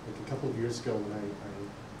 like a couple of years ago when I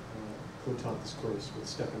co-taught this course with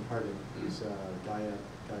Stephen Harding, who's Gaia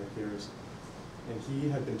Theorist, and he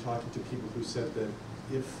had been talking to people who said that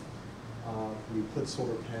if we put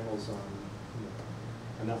solar panels on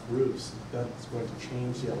enough roofs, that's going to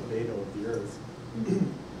change the albedo of the Earth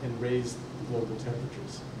and raise global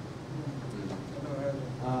temperatures.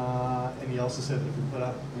 And he also said that if we put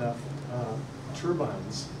up enough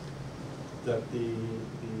turbines, that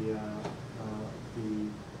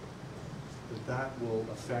that will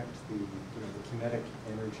affect the kinetic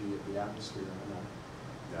energy of the atmosphere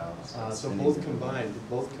enough. So both combined,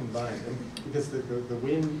 and because the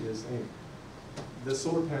wind is, the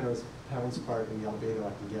solar panels part in the albedo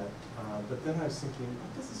I can get, but then I was thinking,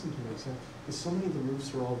 that doesn't seem to make sense, because so many of the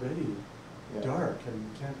roofs are already dark,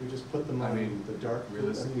 and can't we just put them on the dark?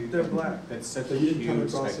 Realistically, they're black. That's such So a you didn't come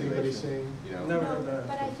huge across anybody speculation. saying? You know, Never No, heard that.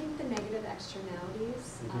 but I think the negative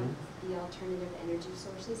externalities Mhm. of the alternative energy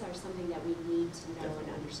sources are something that we need to know and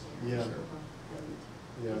understand. Yeah. Sure. And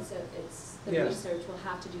Yeah. it's the Yeah. research, we'll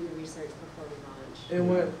have to do the research before we launch.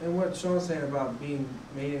 And what Sean's saying about being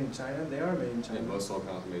made in China, they are made in China. and most solar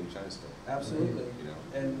panels are made in China still. Absolutely. You know,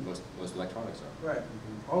 And most electronics are. right,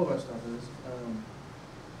 all of our stuff is.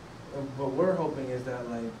 What we're hoping is that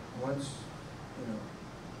once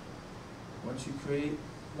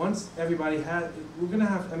everybody we're gonna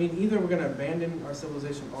have. I mean, either we're gonna abandon our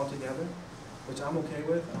civilization altogether, which I'm okay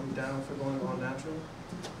with. I'm down for going all natural.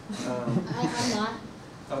 I'm not.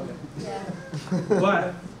 Okay. Yeah.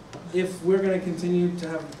 But if we're going to continue to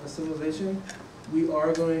have a civilization, we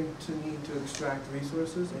are going to need to extract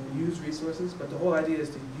resources and use resources, but the whole idea is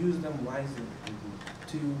to use them wisely,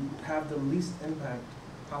 to have the least impact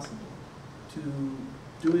possible, to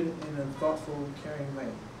do it in a thoughtful, caring way,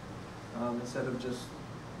 instead of just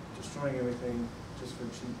destroying everything just for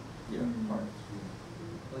cheap parts.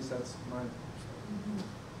 At least that's my perspective.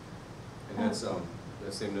 And that's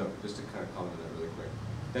that same note, just to kind of comment on that really quick.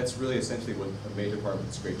 That's really essentially what a major part of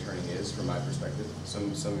this great turning is, from my perspective.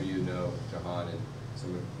 Some of you know Jahan, and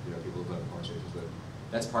some of people who've done conversations with.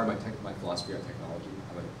 That's part of my philosophy on technology.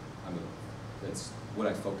 That's what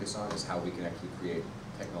I focus on, is how we can actually create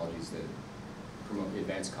technologies that promote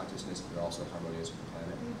advanced consciousness, but are also harmonious with the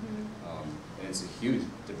planet. And it's a huge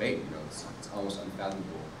debate. It's almost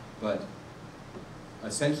unfathomable. But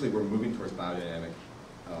essentially, we're moving towards biodynamic.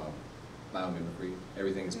 Biomimicry.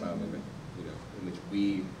 Everything is biomimic, in which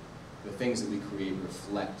the things that we create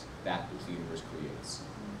reflect that which the universe creates.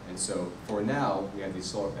 And so, for now, we have these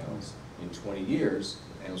solar panels. In 20 years,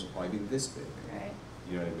 the panels will probably be this big. Right.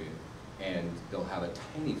 You know what I mean? And they'll have a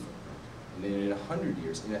tiny footprint. And then in 100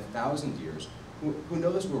 years, in 1,000 years, who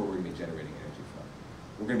knows where we're going to be generating energy from?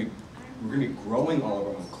 We're going to be growing all of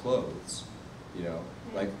our own clothes.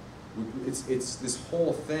 It's this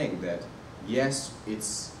whole thing that, yes,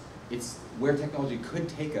 it's where technology could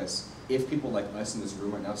take us if people like us in this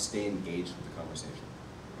room right now stay engaged with the conversation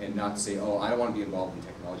and not say, oh, I don't want to be involved in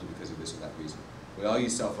technology because of this or that reason. We all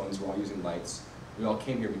use cell phones, we're all using lights. We all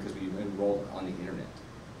came here because we enrolled on the internet.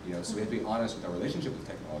 You know, so we have to be honest with our relationship with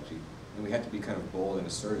technology, and we have to be kind of bold and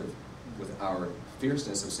assertive with our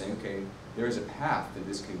fierceness of saying, okay, there is a path that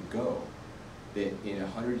this can go, that in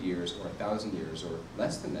 100 years or 1,000 years or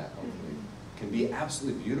less than that, hopefully, can be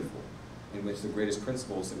absolutely beautiful, in which the greatest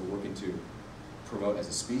principles that we're working to promote as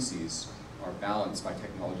a species are balanced by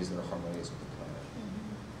technologies that are harmonious with the planet.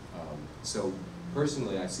 So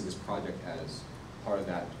personally, I see this project as part of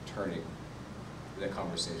that turning the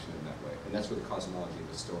conversation in that way, and that's where the cosmology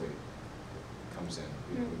of the story comes in.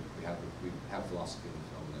 We have philosophy in the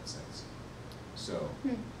film in that sense. So,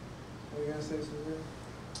 What are you gonna say, Susan?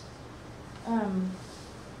 I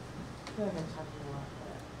feel like I'm talking a lot,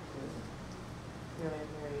 but really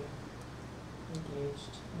I'm very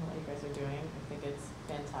engaged in what you guys are doing. I think it's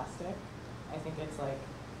fantastic. I think it's like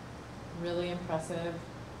really impressive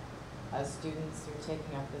as students you're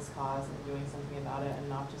taking up this cause and doing something about it and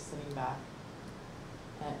not just sitting back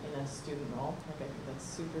in a student role. Like I think that's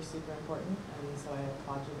super, super important, and so I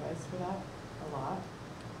applaud you guys for that a lot.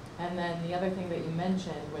 And then the other thing that you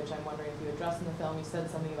mentioned, which I'm wondering if you addressed in the film, you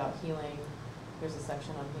said something about healing. There's a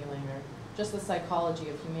section on healing, or just the psychology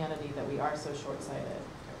of humanity, that we are so short-sighted.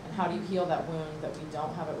 And how do you heal that wound, that we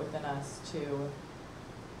don't have it within us to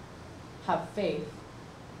have faith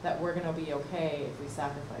that we're gonna be okay if we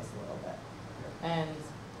sacrifice a little bit. And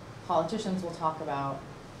politicians will talk about,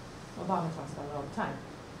 Obama talks about it all the time,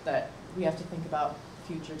 that we have to think about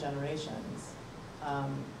future generations.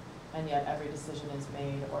 And yet every decision is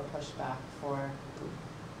made or pushed back for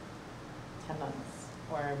 10 months,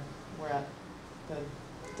 or we're at the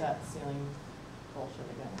debt ceiling bullshit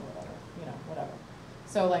again, or whatever, you know, whatever.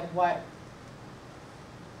 So like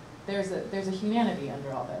there's a humanity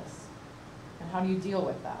under all this, and how do you deal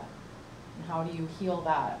with that? And how do you heal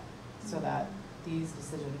that so that these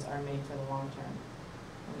decisions are made for the long term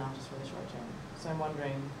and not just for the short term? So I'm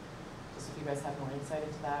wondering just if you guys have more insight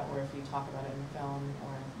into that, or if you talk about it in film,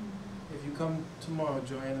 or... If you come tomorrow,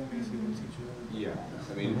 Joanna Macy will teach you. yeah,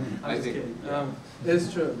 I mean, I'm I just think kidding. yeah.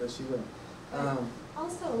 It's true that she will.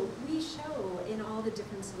 Also, we show in all the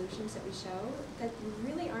different solutions that we show that you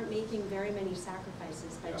really aren't making very many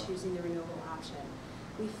sacrifices by Yeah. choosing the renewable option.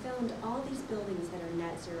 We filmed all these buildings that are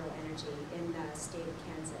net zero energy in the state of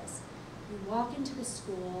Kansas. You walk into the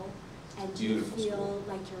school and Beautiful you feel school.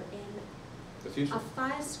 like you're in The future. a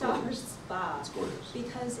 5-star spa It's gorgeous.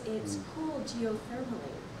 because it's cooled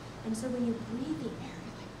geothermally. And so when you breathe the air,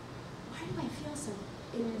 you're like, why do I feel so,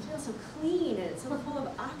 it feels so clean and it's so full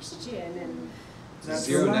of oxygen and That's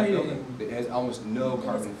Zero net right. building. It has almost no it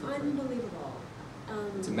carbon is footprint. unbelievable.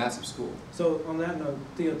 It's a massive school. So on that note,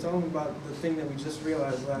 Theo, tell them about the thing that we just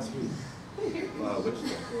realized last week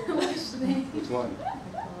Which thing? Which one?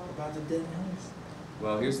 about the dead house.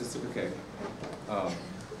 Well, here's the, okay.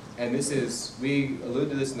 And this is, we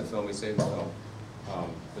allude to this in the film, we say in the film,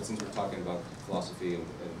 but since we're talking about philosophy and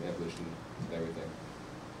evolution and everything.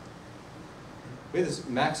 We had this,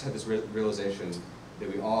 Max had this realization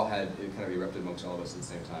that we all had, it kind of erupted amongst all of us at the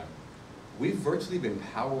same time. We've virtually been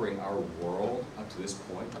powering our world up to this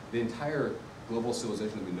point. The entire global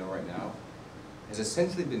civilization that we know right now has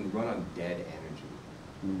essentially been run on dead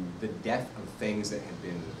energy. The death of things that had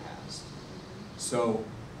been in the past. So,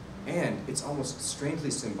 and it's almost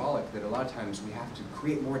strangely symbolic that a lot of times we have to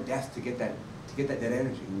create more death to get that dead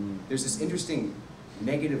energy. There's this interesting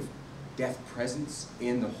negative death presence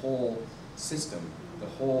in the whole system, the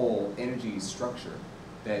whole energy structure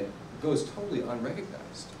that goes totally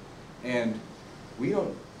unrecognized. And we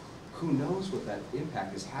don't, who knows what that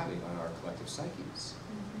impact is having on our collective psyches,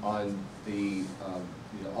 on the,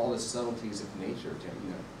 you know, all the subtleties of nature.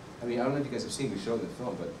 I mean, I don't know if you guys have seen, we showed in the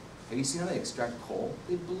film, but have you seen how they extract coal?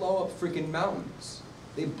 They blow up freaking mountains.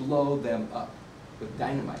 They blow them up with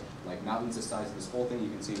dynamite, like mountains the size of this whole thing you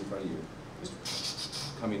can see in front of you,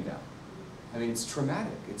 just coming down. I mean, it's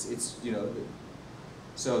traumatic. It's you know,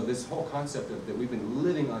 so this whole concept of that we've been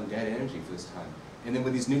living on dead energy for this time. And then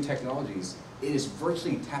with these new technologies, it is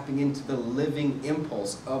virtually tapping into the living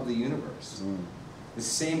impulse of the universe. The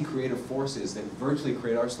same creative forces that virtually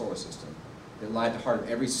create our solar system, that lie at the heart of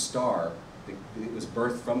every star, that it was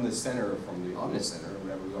birthed from the center, from the omnis center, or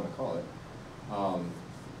whatever we want to call it,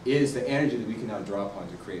 is the energy that we can now draw upon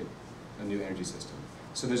to create a new energy system.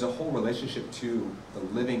 So there's a whole relationship to the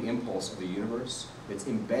living impulse of the universe that's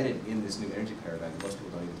embedded in this new energy paradigm that most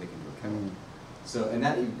people don't even take into account. So, and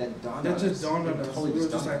that dawned on us. That just dawned on us. Totally We were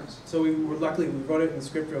just just dawned like, on us. so we were luckily, we wrote it in the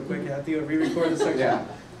script real quick, had Theo re-record the section. Yeah.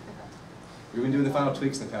 We've been doing the final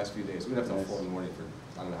tweaks in the past few days. We've been up till 4 in the morning for,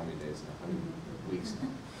 I don't know how many days now, how many weeks now.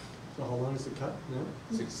 So how long is the cut now?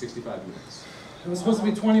 65 minutes. It was supposed to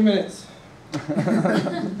be 20 minutes.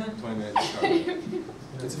 20 minutes.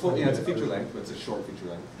 It's a full, yeah, it's a feature length, but it's a short feature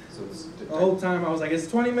length. So it's The whole time I was like, it's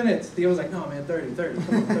 20 minutes. Theo was like, no man, 30,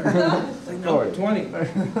 come on, 30. It's like, no, 20.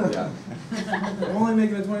 Yeah. I'm only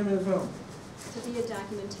making a 20-minute film. To be a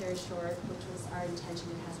documentary short, which was our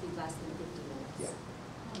intention, it has to be less than 50 minutes. Yeah.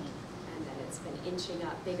 And then it's been inching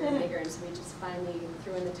up bigger and bigger, and so we just finally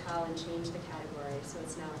threw in the towel and changed the category, so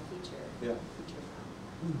it's now a feature. Yeah. Feature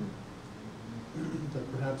film. But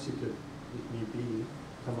perhaps you could, if need be,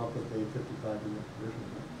 come up with a 55-minute version.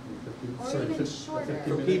 Or even shorter.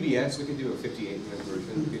 For PBS, we could do a 58-minute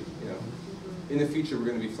version. We could, you know, in the future, we're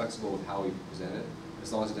going to be flexible with how we present it,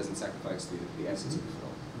 as long as it doesn't sacrifice the essence of the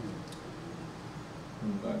film.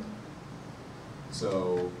 But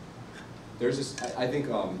so there's this. I think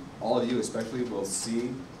all of you, especially, will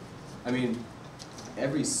see. I mean,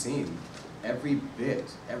 every scene, every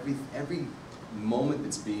bit, every moment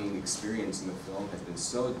that's being experienced in the film has been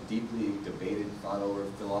so deeply debated, thought over,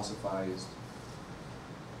 philosophized.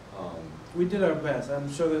 We did our best. I'm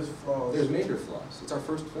sure there's flaws. There's major flaws. It's our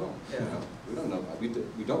first film. Yeah. You know? We don't know.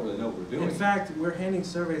 We don't really know what we're doing. In fact, we're handing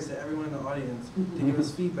surveys to everyone in the audience to give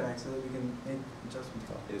us feedback so that we can make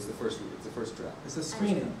adjustments. It's the first. It's the first draft. It's a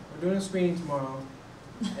screening. We're doing a screening tomorrow,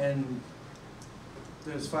 and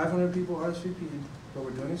there's 500 people RSVP'd, but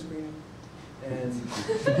we're doing a screening, and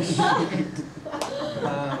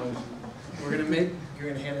you're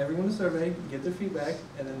gonna hand everyone a survey, get their feedback,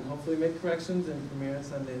 and then hopefully make corrections and premiere at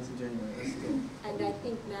Sundance in January. That's the goal. And I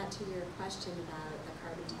think, Matt, to your question about the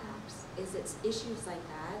carbon tax, is it's issues like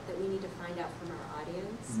that that we need to find out from our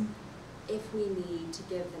audience if we need to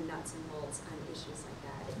give the nuts and bolts on issues like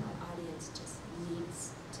that, if our audience just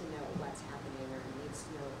needs to know what's happening or needs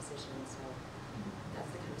to know a position, so that's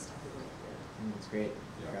the kind of stuff we want to do. It's great.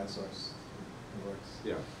 Yeah. Crowdsource. It works.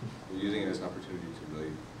 Yeah, we're using it as an opportunity to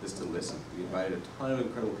really just to listen. We invited a ton of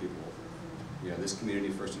incredible people. You know, this community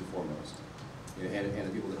first and foremost, you know, and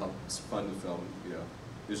the people that help fund the film. You know,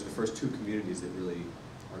 these are the first two communities that really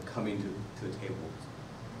are coming to the table.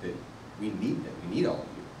 That we need them. We need all of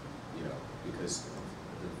you. You know, because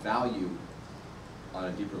the value on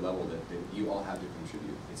a deeper level that you all have to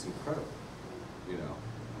contribute. It's incredible. You know,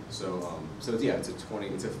 so yeah, it's a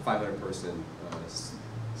 500-person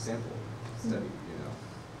sample study. You know,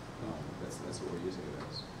 that's what we're using it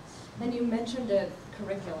as. And you mentioned a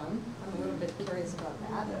curriculum. I'm a little bit curious about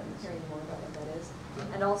that. I'm hearing more about what that is.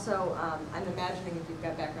 And also, I'm imagining if you've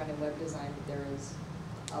got background in web design, that there is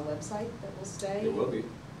a website that will stay. It will be.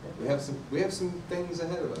 We have some things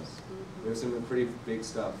ahead of us. We have some pretty big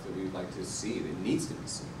stuff that we'd like to see, that needs to be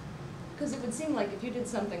seen. Because it would seem like if you did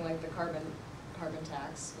something like the carbon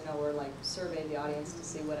tax, you know, or like survey the audience to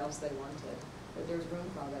see what else they wanted, that there's room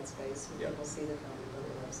for all that space when people see the film and go to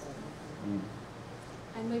the website.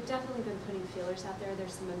 And we've definitely been putting feelers out there.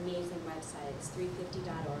 There's some amazing websites.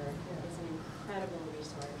 350.org is an incredible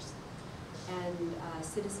resource. And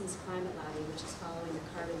Citizens Climate Lobby, which is following the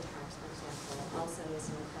carbon tax, for example, also is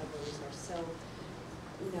an incredible resource. So,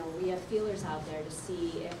 you know, we have feelers out there to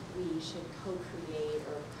see if we should co-create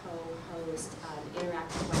or co-host an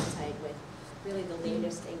interactive website with really the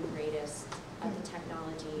latest and greatest of the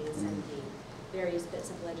technologies and the various bits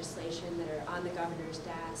of legislation that are on the governor's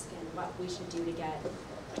desk and what we should do to get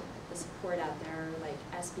the support out there, like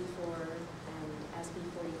SB4 and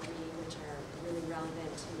SB43, which are really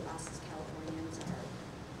relevant to us as Californians, are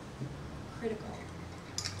critical.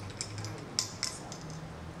 So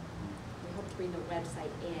we hope to bring the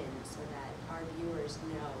website in so that our viewers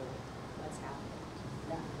know what's happening.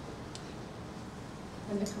 Yeah.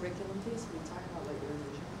 And the curriculum piece, we talk about like your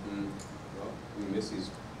vision. Well, Missy's.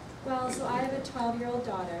 Well, so I have a 12-year-old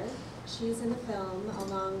daughter. She's in the film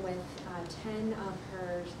along with 10 of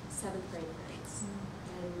her 7th grade friends.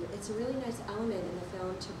 And it's a really nice element in the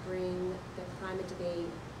film to bring the climate debate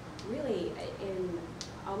really in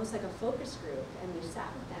almost like a focus group. And we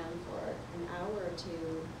sat with them for an hour or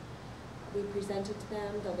two. We presented to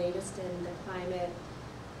them the latest in the climate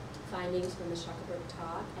findings from the Shuckelberg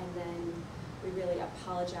talk, and then we really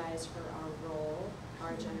apologized for our role,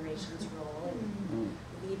 our generation's role, and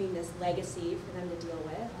leaving this legacy for them to deal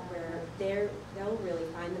with, where they'll really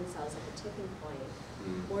find themselves at the tipping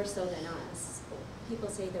point, more so than us. People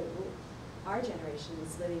say that our generation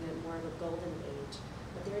is living in more of a golden age,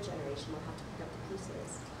 but their generation will have to pick up the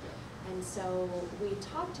pieces. And so we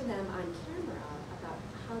talked to them on camera about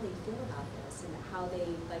how they feel about this and how they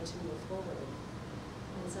like to move forward.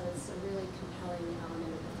 And so it's a really compelling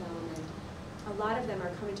element of the film, and a lot of them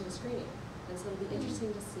are coming to the screening. And so it'll be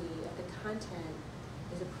interesting to see if the content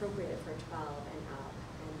is appropriate for 12 and up,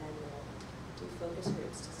 and then we'll do focus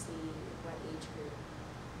groups to see what age group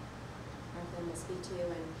our film to speak to,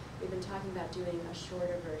 and we've been talking about doing a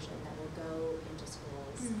shorter version that will go into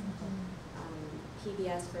schools.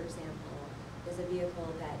 PBS, for example, is a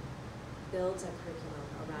vehicle that builds a curriculum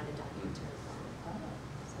around a documentary film.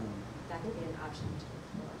 So that could be an option to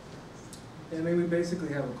explore for us. Yeah, I mean, we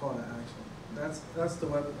basically have a call to action. That's the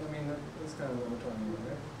web, I mean, that's kind of what we're talking about,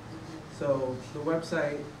 right? So the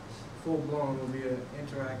website, full blown, will be an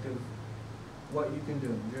interactive, what you can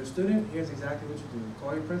do. If you're a student, here's exactly what you do.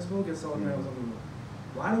 Call your principal, get solar panels on the roof.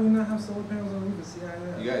 Why do we not have solar panels on the roof at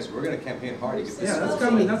CIS? You guys, we're gonna campaign hard to get this. Yeah,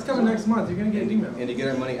 that's coming next month. You're gonna get an email. And to get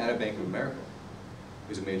our money out of Bank of America,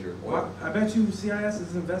 who's a major oil. I bet you CIS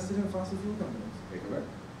is invested in fossil fuel companies. Bank of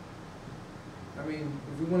America. I mean,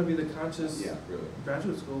 if we want to be the conscious Yeah, really.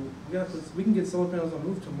 graduate school, we can get solar panels on the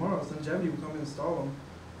roof tomorrow. Longevity will come and install them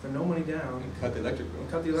for no money down. And cut the electric bill. And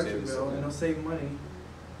cut the electric Save us bill, some and money. they'll save money,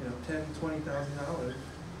 you know, $10,000, $20,000.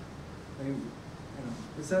 I mean, you know,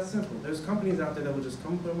 it's that simple. There's companies out there that will just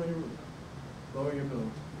come put them on your roof, lower your bill,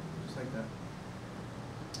 just like that.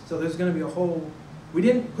 So there's going to be a whole. We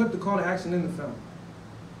didn't put the call to action in the film.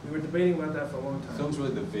 We were debating about that for a long time. Film's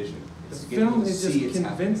really the vision. The It's getting film people to is see just it's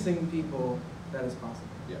convincing people that it's possible.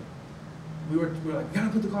 Yeah. We were like, gotta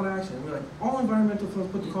put the call to action. And we're like, all environmental films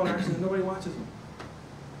put the call to action and nobody watches them.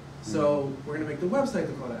 So we're gonna make the website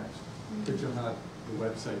the call to action. But you'll have the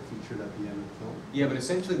website featured at the end of the film. Yeah, but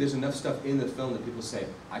essentially there's enough stuff in the film that people say,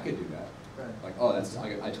 I could do that. Right. Like, oh, I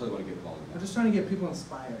totally want to get involved in We're that. just trying to get people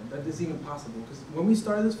inspired that it's even possible. Because when we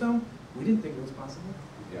started this film, we didn't think it was possible.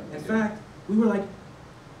 Yeah. In fact, we were like,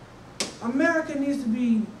 America needs to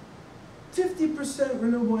be 50%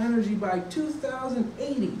 renewable energy by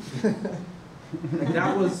 2080. Like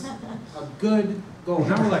that was a good goal.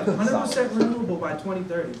 Now we're like 100% renewable by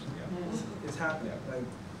 2030. Yeah. It's happening. Yeah. Like,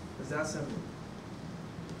 it's that simple.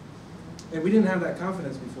 And we didn't have that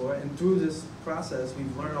confidence before, and through this process,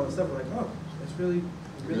 we've learned all this stuff. We're like, oh, it's really, It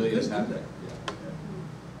really good is to do happening. that. Yeah.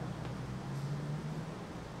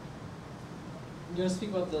 You want to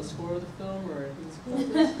speak about the score of the film, or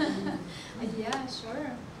anything? Yeah,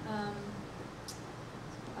 sure.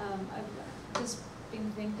 I've just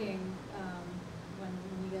been thinking when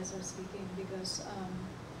you guys are speaking, because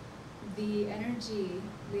the energy,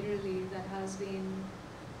 literally, that has been,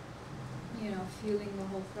 fueling the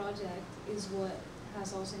whole project is what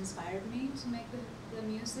has also inspired me to make the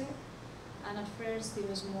music. And at first, it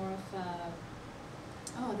was more of a,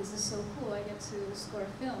 oh, this is so cool, I get to score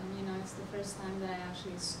a film. It's the first time that I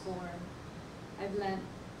actually score. I've lent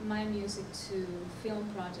my music to film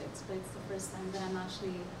projects, but it's the first time that I'm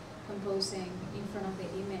actually composing in front of the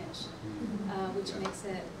image, which makes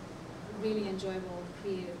it a really enjoyable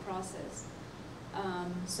creative process.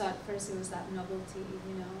 So at first it was that novelty,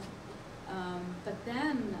 but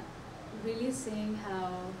then really seeing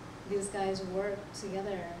how these guys work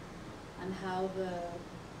together and how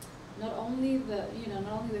not only the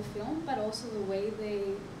film, but also the way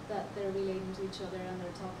that they're relating to each other, and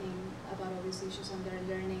they're talking about all these issues, and they're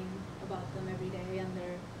learning about them every day, and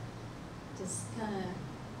they're just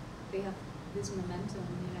they have this momentum,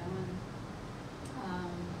 and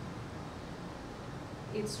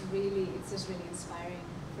it's just really inspiring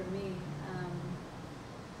for me.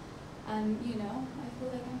 And I feel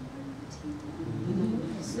like I'm part of the team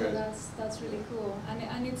now. So Right. that's really cool.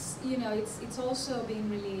 And it's it's also been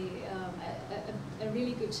really a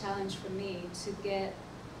really good challenge for me to get,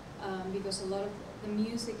 because a lot of the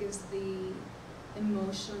music is the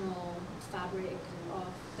emotional fabric of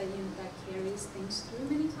that carries things through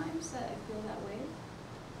many times. That I feel that way.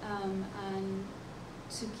 And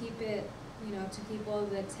to keep it, to keep all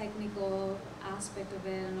the technical aspect of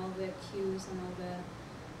it and all the cues and all the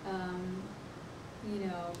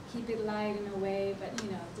keep it light in a way, but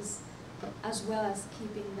just as well as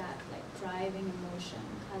keeping that driving emotion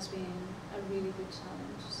has been a really good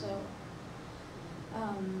challenge. So,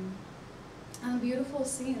 and beautiful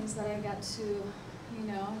scenes that I got to,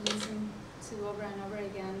 listen to over and over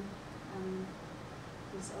again,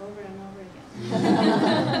 just over and over again.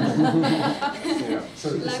 Yeah. So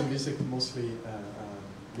is the music mostly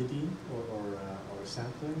MIDI or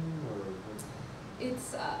sampling, or?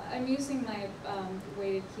 It's I'm using my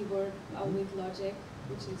weighted keyboard with Logic,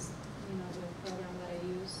 which is the program that I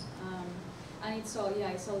use, and it's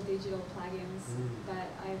all digital plugins. But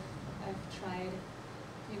I've tried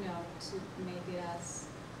to make it as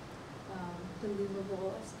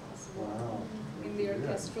believable as possible in the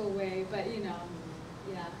orchestral way. But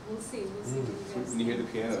we'll see. We'll see. When you hear the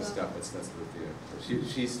piano stuff, that's the theater.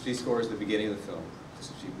 She scores the beginning of the film.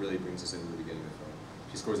 So she really brings us into the beginning of the film.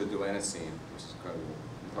 She scores a duena scene, which is incredible,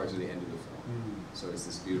 and parts of the end of the film. So it's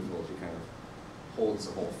this beautiful, she kind of holds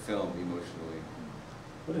the whole film emotionally.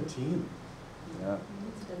 What a team. Yeah.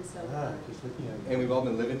 It's been so Ah, fun. just looking at it. And we've all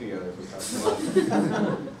been living together for the past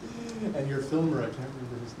month. And your filmer, I can't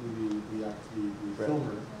remember his name, the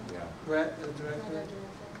filmer. Yeah. Brett, the director,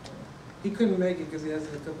 he couldn't make it because he has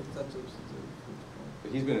a couple touch-ups to do.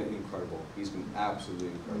 But he's been incredible. He's been absolutely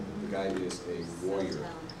incredible. The guy is a warrior.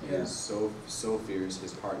 He Yeah. is so fierce.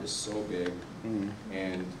 His heart is so big,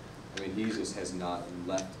 and I mean, he just has not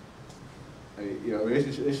left. I mean, you know,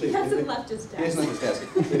 initially, He hasn't left his He hasn't desk. left his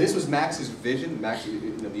desk. But this was Max's vision. Max, you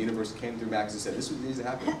know, the universe came through Max and said, "This is what needs to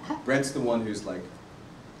happen." Brett's the one who's like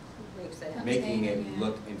Makes it happen. making it Yeah.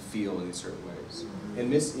 look and feel in certain ways. And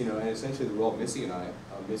Miss, you know, and essentially the role of Missy and I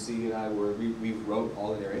were, we wrote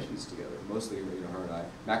all the narrations together, mostly, you know, her and I.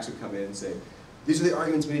 Max would come in and say, "These are the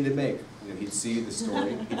arguments we need to make." You know, he'd see the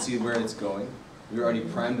story, he'd see where it's going. We were already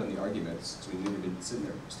primed on the arguments, so we knew we'd been sitting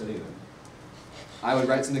there studying them. I would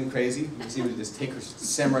write something crazy, Missy would just take her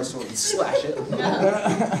samurai sword and slash it.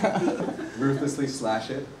 Ruthlessly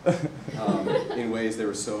slash it, in ways that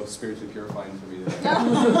were so spiritually purifying for me that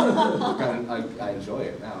I enjoy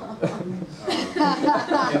it now.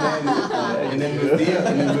 And then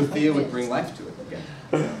Luthia would bring life to it again.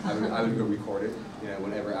 I would go record it, you know,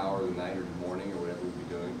 whatever hour of the night or the morning or whatever we'd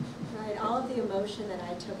be doing. Right, all of the emotion that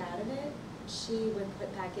I took out of it, she would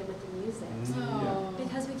put back in with the music. Oh.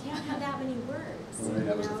 Because we can't have that many words, Right, you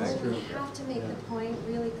that was the know? thing. We have to make the point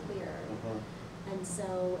really clear. And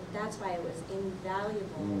so that's why it was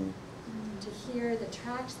invaluable to hear the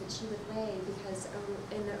tracks that she would lay, because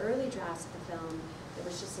in the early drafts of the film, it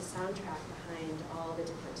was just a soundtrack behind all the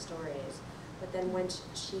different stories. But then when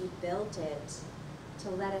she built it to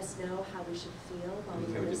let us know how we should feel while we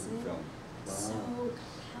Became were a different listening, film. so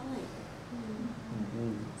compelling.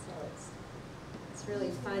 So it's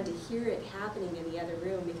really fun to hear it happening in the other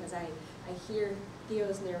room, because I hear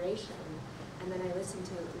Theo's narration, and then I listen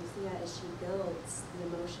to Luthia as she builds the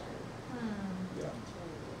emotion. Yeah. It's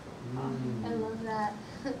really beautiful. I love that.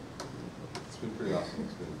 It's been pretty awesome.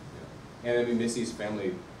 It's been, yeah. And I mean, Missy's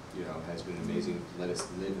family, you know, has been amazing to let us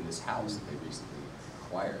live in this house that they recently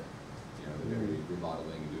acquired. You know, they're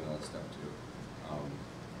remodeling and doing all that stuff too.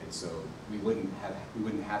 And so we wouldn't have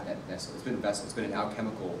that vessel. It's been a vessel. It's been an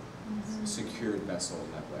alchemical, secured vessel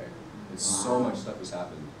in that way. And so much stuff has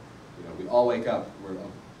happened. You know, we all wake up. We're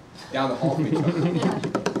down the hall from each other.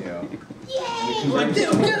 You know. Yay!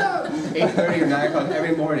 Get up! 8:30 or 9 o'clock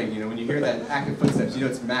every morning. You know, when you hear that active footsteps, you know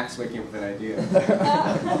it's Max waking up with an idea.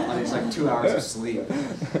 On his like 2 hours of sleep.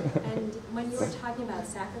 And when you were talking about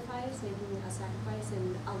sacrifice, making a sacrifice,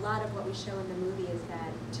 and a lot of what we show in the movie is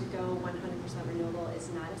that to go 100% renewable is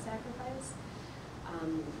not a sacrifice.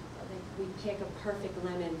 Like we pick a perfect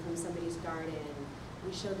lemon from somebody's garden.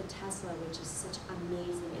 We show the Tesla, which is such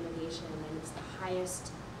amazing innovation, and it's the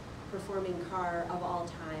highest performing car of all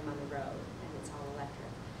time on the road, and it's all electric.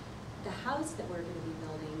 The house that we're going to be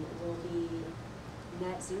building will be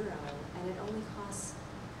net zero, and it only costs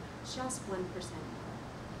just 1% more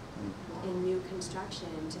in new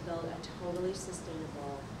construction to build a totally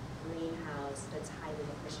sustainable greenhouse that's highly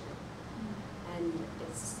efficient. And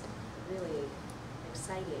it's really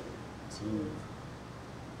exciting to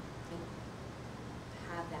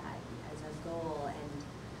have that as a goal, and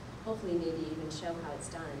hopefully maybe even show how it's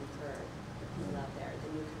done for the people out there, the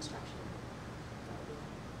new construction.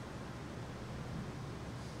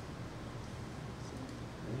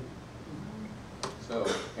 So,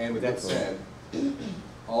 and with that said,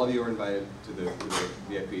 all of you are invited to the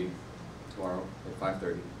VIP tomorrow at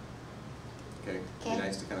 5:30. Okay? It'd be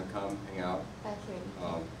nice to kind of come, hang out.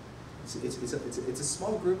 It's a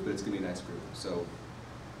small group, but it's gonna be a nice group. So,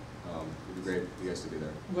 it'd be great for you guys to be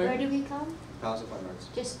there. Where do we come? Palace of Fine Arts.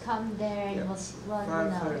 Just come there and Yeah. we'll know.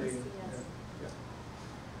 5:30. Yes. Yeah.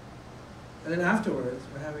 And then afterwards,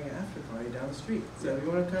 we're having an after party down the street. So if you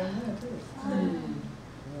want to come there too.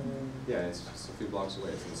 Yeah, it's just a few blocks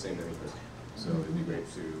away. It's in the same neighborhood. So it'd be great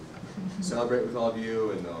to celebrate with all of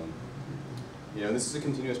you. And you know, this is a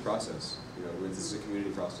continuous process. You know, this is a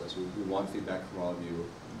community process. We want feedback from all of you.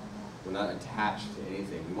 We're not attached to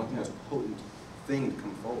anything. We want the most potent thing to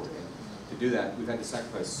come forward. And to do that, we've had to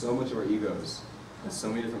sacrifice so much of our egos at so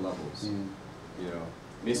many different levels. You know,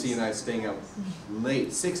 Missy and I staying up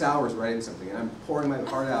late, 6 hours writing something, and I'm pouring my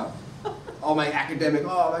heart out. All my academic,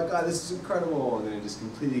 oh my God, this is incredible, and then it just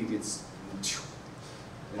completely gets,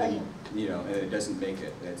 and then, you know, and it doesn't make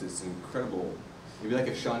it. It's incredible. It'd be like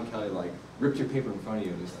if Sean Kelly like ripped your paper in front of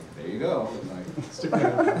you and was like, there you go. And like,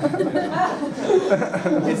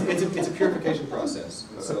 it's a purification process.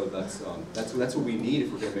 And so that's what we need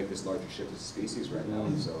if we're going to make this larger shift as a species right now.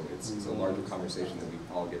 So it's a larger conversation that we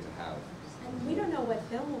all get to have. And we don't know what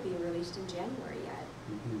film will be released in January yet.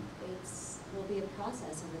 It will be a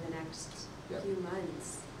process over the next Yep. few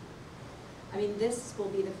months. I mean, this will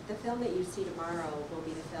be, the film that you see tomorrow will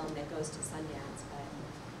be the film that goes to Sundance, but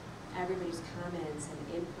everybody's comments and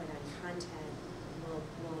input on content will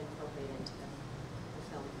incorporate into the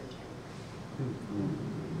film for January.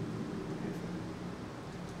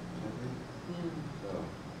 So,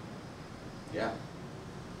 yeah.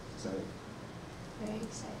 Exciting. Very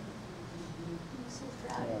excited. I'm so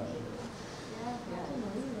proud Yeah. of you.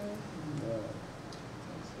 Yeah.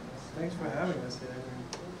 Thanks for having us here.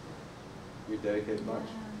 You're dedicated bunch.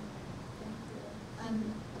 Thank you.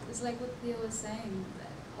 And it's like what Theo was saying,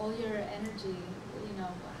 that all your energy, you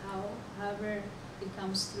know, however it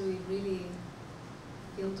comes through, it really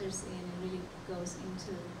filters in, it really goes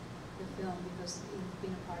into the film because you've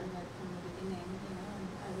been a part of it from the beginning, you know, and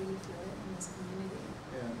I really feel it in this community.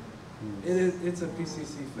 Yeah. It's a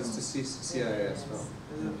PCC film. It's a CIS film.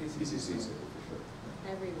 It's a PCC. PCC, for sure.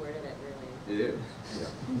 Every word of it, really. It is, yeah.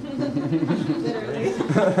 Literally.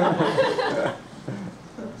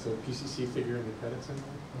 So PCC figure in the credits and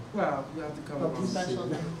Well, you have to come along. Special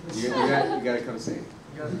You gotta come see. You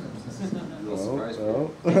gotta come. A little surprise for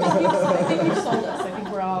you. I think you sold us. I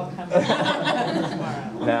think we're all coming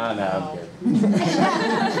tomorrow. No.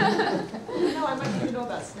 No, I might even know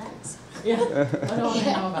about snacks. Yeah, I don't want to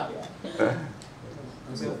know about yet.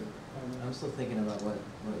 I'm still thinking about what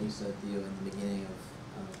you said, Theo, in the beginning of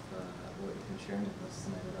what you've been sharing with us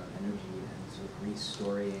tonight about energy and sort of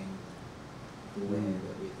restoring the way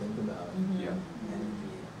that we think about Yeah.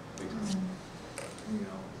 energy. Big time. You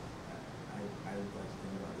know, I would like to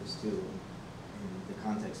think about this too. In the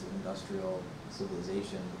context of industrial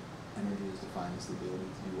civilization, energy is defined as the ability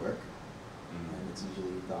to do work. And it's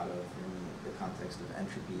usually thought of in the context of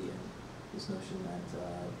entropy and this notion that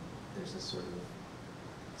there's this sort of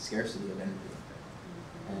scarcity of energy.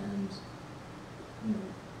 And, you know,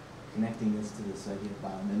 connecting this to this idea of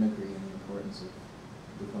biomimicry and the importance of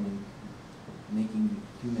making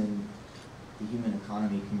the human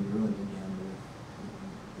economy congruent again with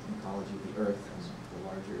the ecology of the earth and the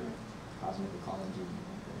larger cosmic ecology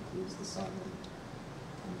that includes the sun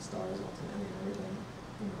and the stars ultimately and everything.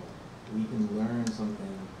 You know, we can learn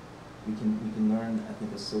something. We can learn, I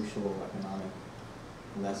think, a social economic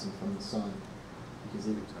lesson from the sun, because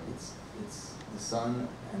it's the sun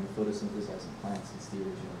and the photosynthesizing plants. It's the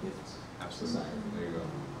original gift of society. There you go.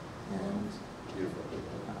 And Beautiful.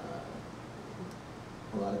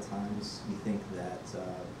 a lot of times we think that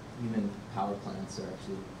human power plants are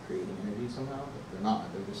actually creating energy somehow, but they're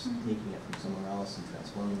not. They're just taking it from somewhere else and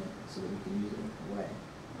transforming it so that we can use it in a way.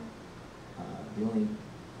 The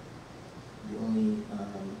only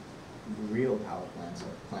real power plants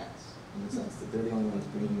are plants, in the sense that they're the only ones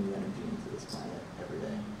bringing new energy into this planet every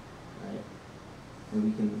day, right? And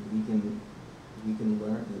we can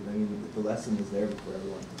learn. I mean, the lesson is there for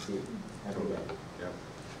everyone to see every day. Yeah.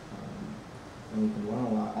 And we can learn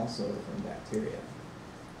a lot also from bacteria.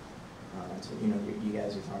 So you know, you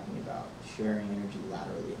guys are talking about sharing energy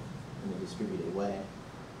laterally in a distributed way.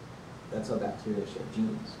 That's how bacteria share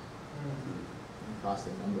genes across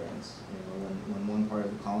their membranes. You know, when one part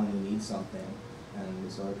of the colony needs something, and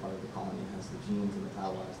this other part of the colony has the gene to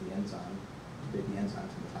metabolize the enzyme, to create the enzyme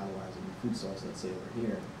to metabolize a food source, let's say over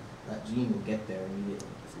here, that gene will get there immediately.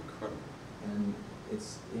 It's incredible. And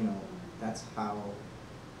it's, you know, that's how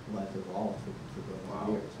life evolved for billions of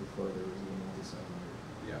years before there was even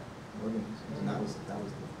multicellular organisms. And that was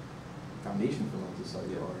the foundation for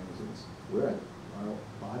multicellular organisms. Our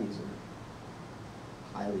bodies are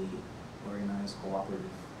highly organized,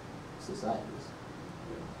 cooperative societies.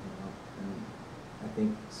 You know? And I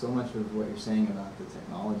think so much of what you're saying about the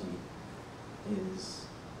technology is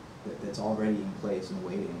that's already in place and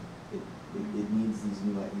waiting. It needs these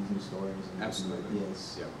new stories and these new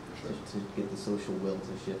ideas to get the social will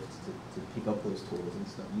to shift, to pick up those tools and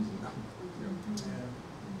start using them.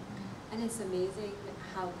 And it's amazing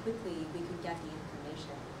how quickly we could get the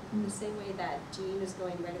information. The same way that gene is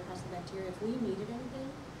going right across the bacteria. If we needed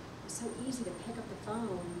anything, it was so easy to pick up the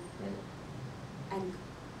phone and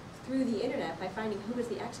through the internet by finding who was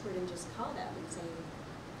the expert and just call them and say,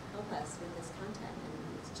 help us with this content,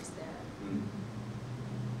 and it's just there.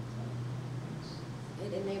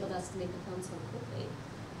 It enabled us to make the film so quickly.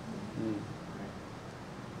 Right.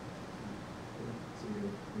 So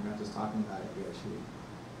you're not just talking about it, you actually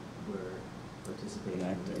were participating in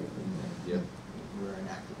it. We're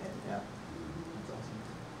enacting it, yeah. That's awesome.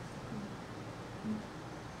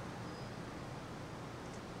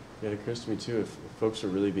 Yeah, it occurs to me too, if folks are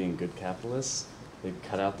really being good capitalists, they'd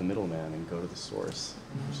cut out the middleman and go to the source,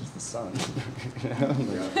 which is the sun. You know?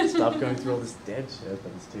 Like, stop going through all this dead shit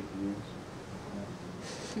that is taking you.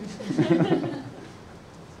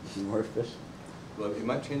 be more efficient. Well, it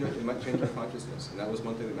might change our consciousness, and that was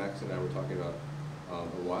one thing that Max and I were talking about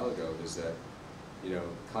a while ago. Is that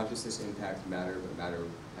consciousness impacts matter, but matter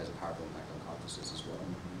has a powerful impact on consciousness as well.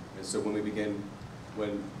 And so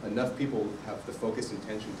when enough people have the focused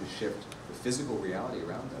intention to shift the physical reality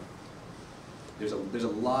around them, there's a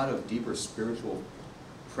lot of deeper spiritual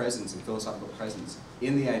presence and philosophical presence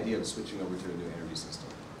in the idea of switching over to a new energy system.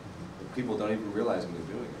 That people don't even realize when they're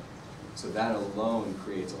doing it. So that alone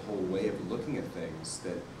creates a whole way of looking at things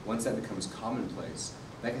that once that becomes commonplace,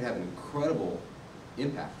 that can have an incredible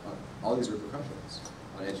impact on all these repercussions,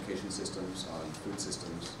 on education systems, on food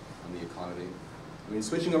systems, on the economy. I mean,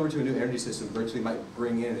 switching over to a new energy system virtually might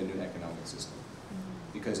bring in a new economic system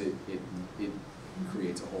because it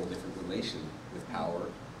creates a whole different relation with power,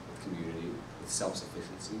 with community, with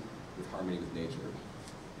self-sufficiency, with harmony with nature.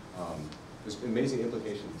 There's amazing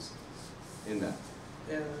implications in that.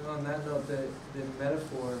 And on that note, the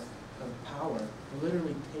metaphor of power, we're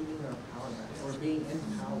literally taking our power back, or being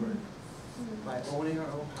empowered by owning our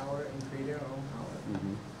own power and creating our own power.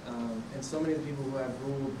 And so many of the people who have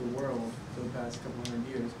ruled the world for the past couple hundred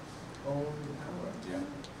years own the power,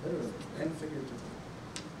 literally and figuratively.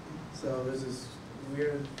 So there's this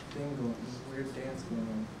weird thing going, this weird dance going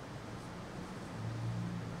on.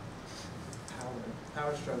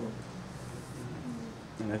 Power struggle.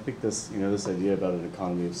 And I think this, this idea about an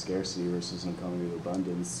economy of scarcity versus an economy of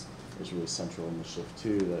abundance is really central in the shift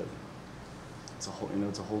too. That it's a whole,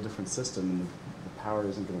 it's a whole different system, and the power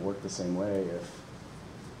isn't going to work the same way if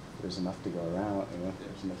there's enough to go around.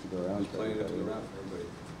 There's enough to go around. There's plenty enough to go around for everybody.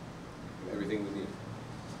 Everything we need.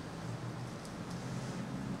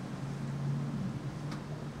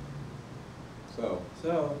 So.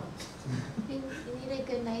 You need a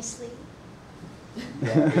good night's sleep. I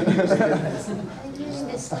think you need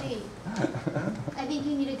to sleep. I think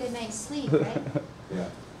you need a good night's sleep, right? Yeah.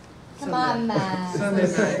 Come on, man. Sunday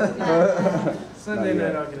night. Come on. Sunday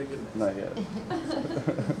night I'll get a good night. Not yet.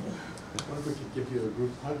 What if we could give you a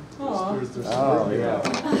group hug? Aw. There's some Oh, birthday yeah. out.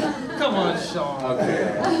 Come on, Sean.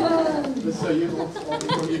 Okay. Just so you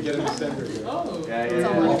get in the center here. Oh. Yeah.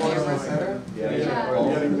 All camera center? Yeah.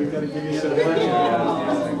 We've got to give you some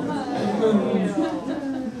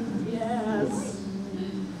Yes.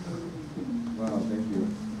 Wow, thank you.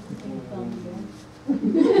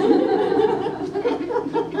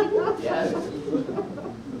 Yes.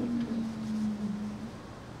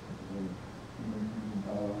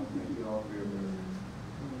 Thank you all for your work.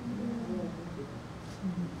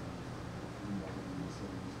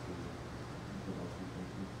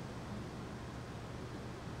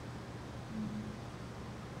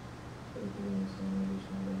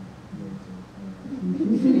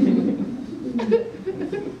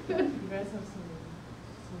 You guys have some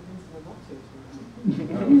things to live up to.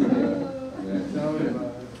 Tell me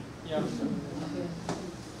about it. Yeah.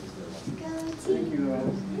 Go Thank team. you all.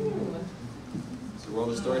 It's the world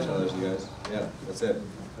of storytellers, you guys. Yeah, that's it.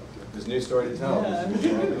 There's a new story to tell. Yeah, I mean,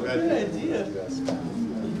 good idea.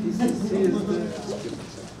 PCC is the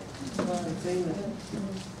thing that.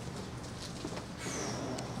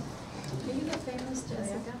 Can you get famous,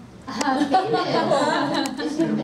 Jessica? Famous.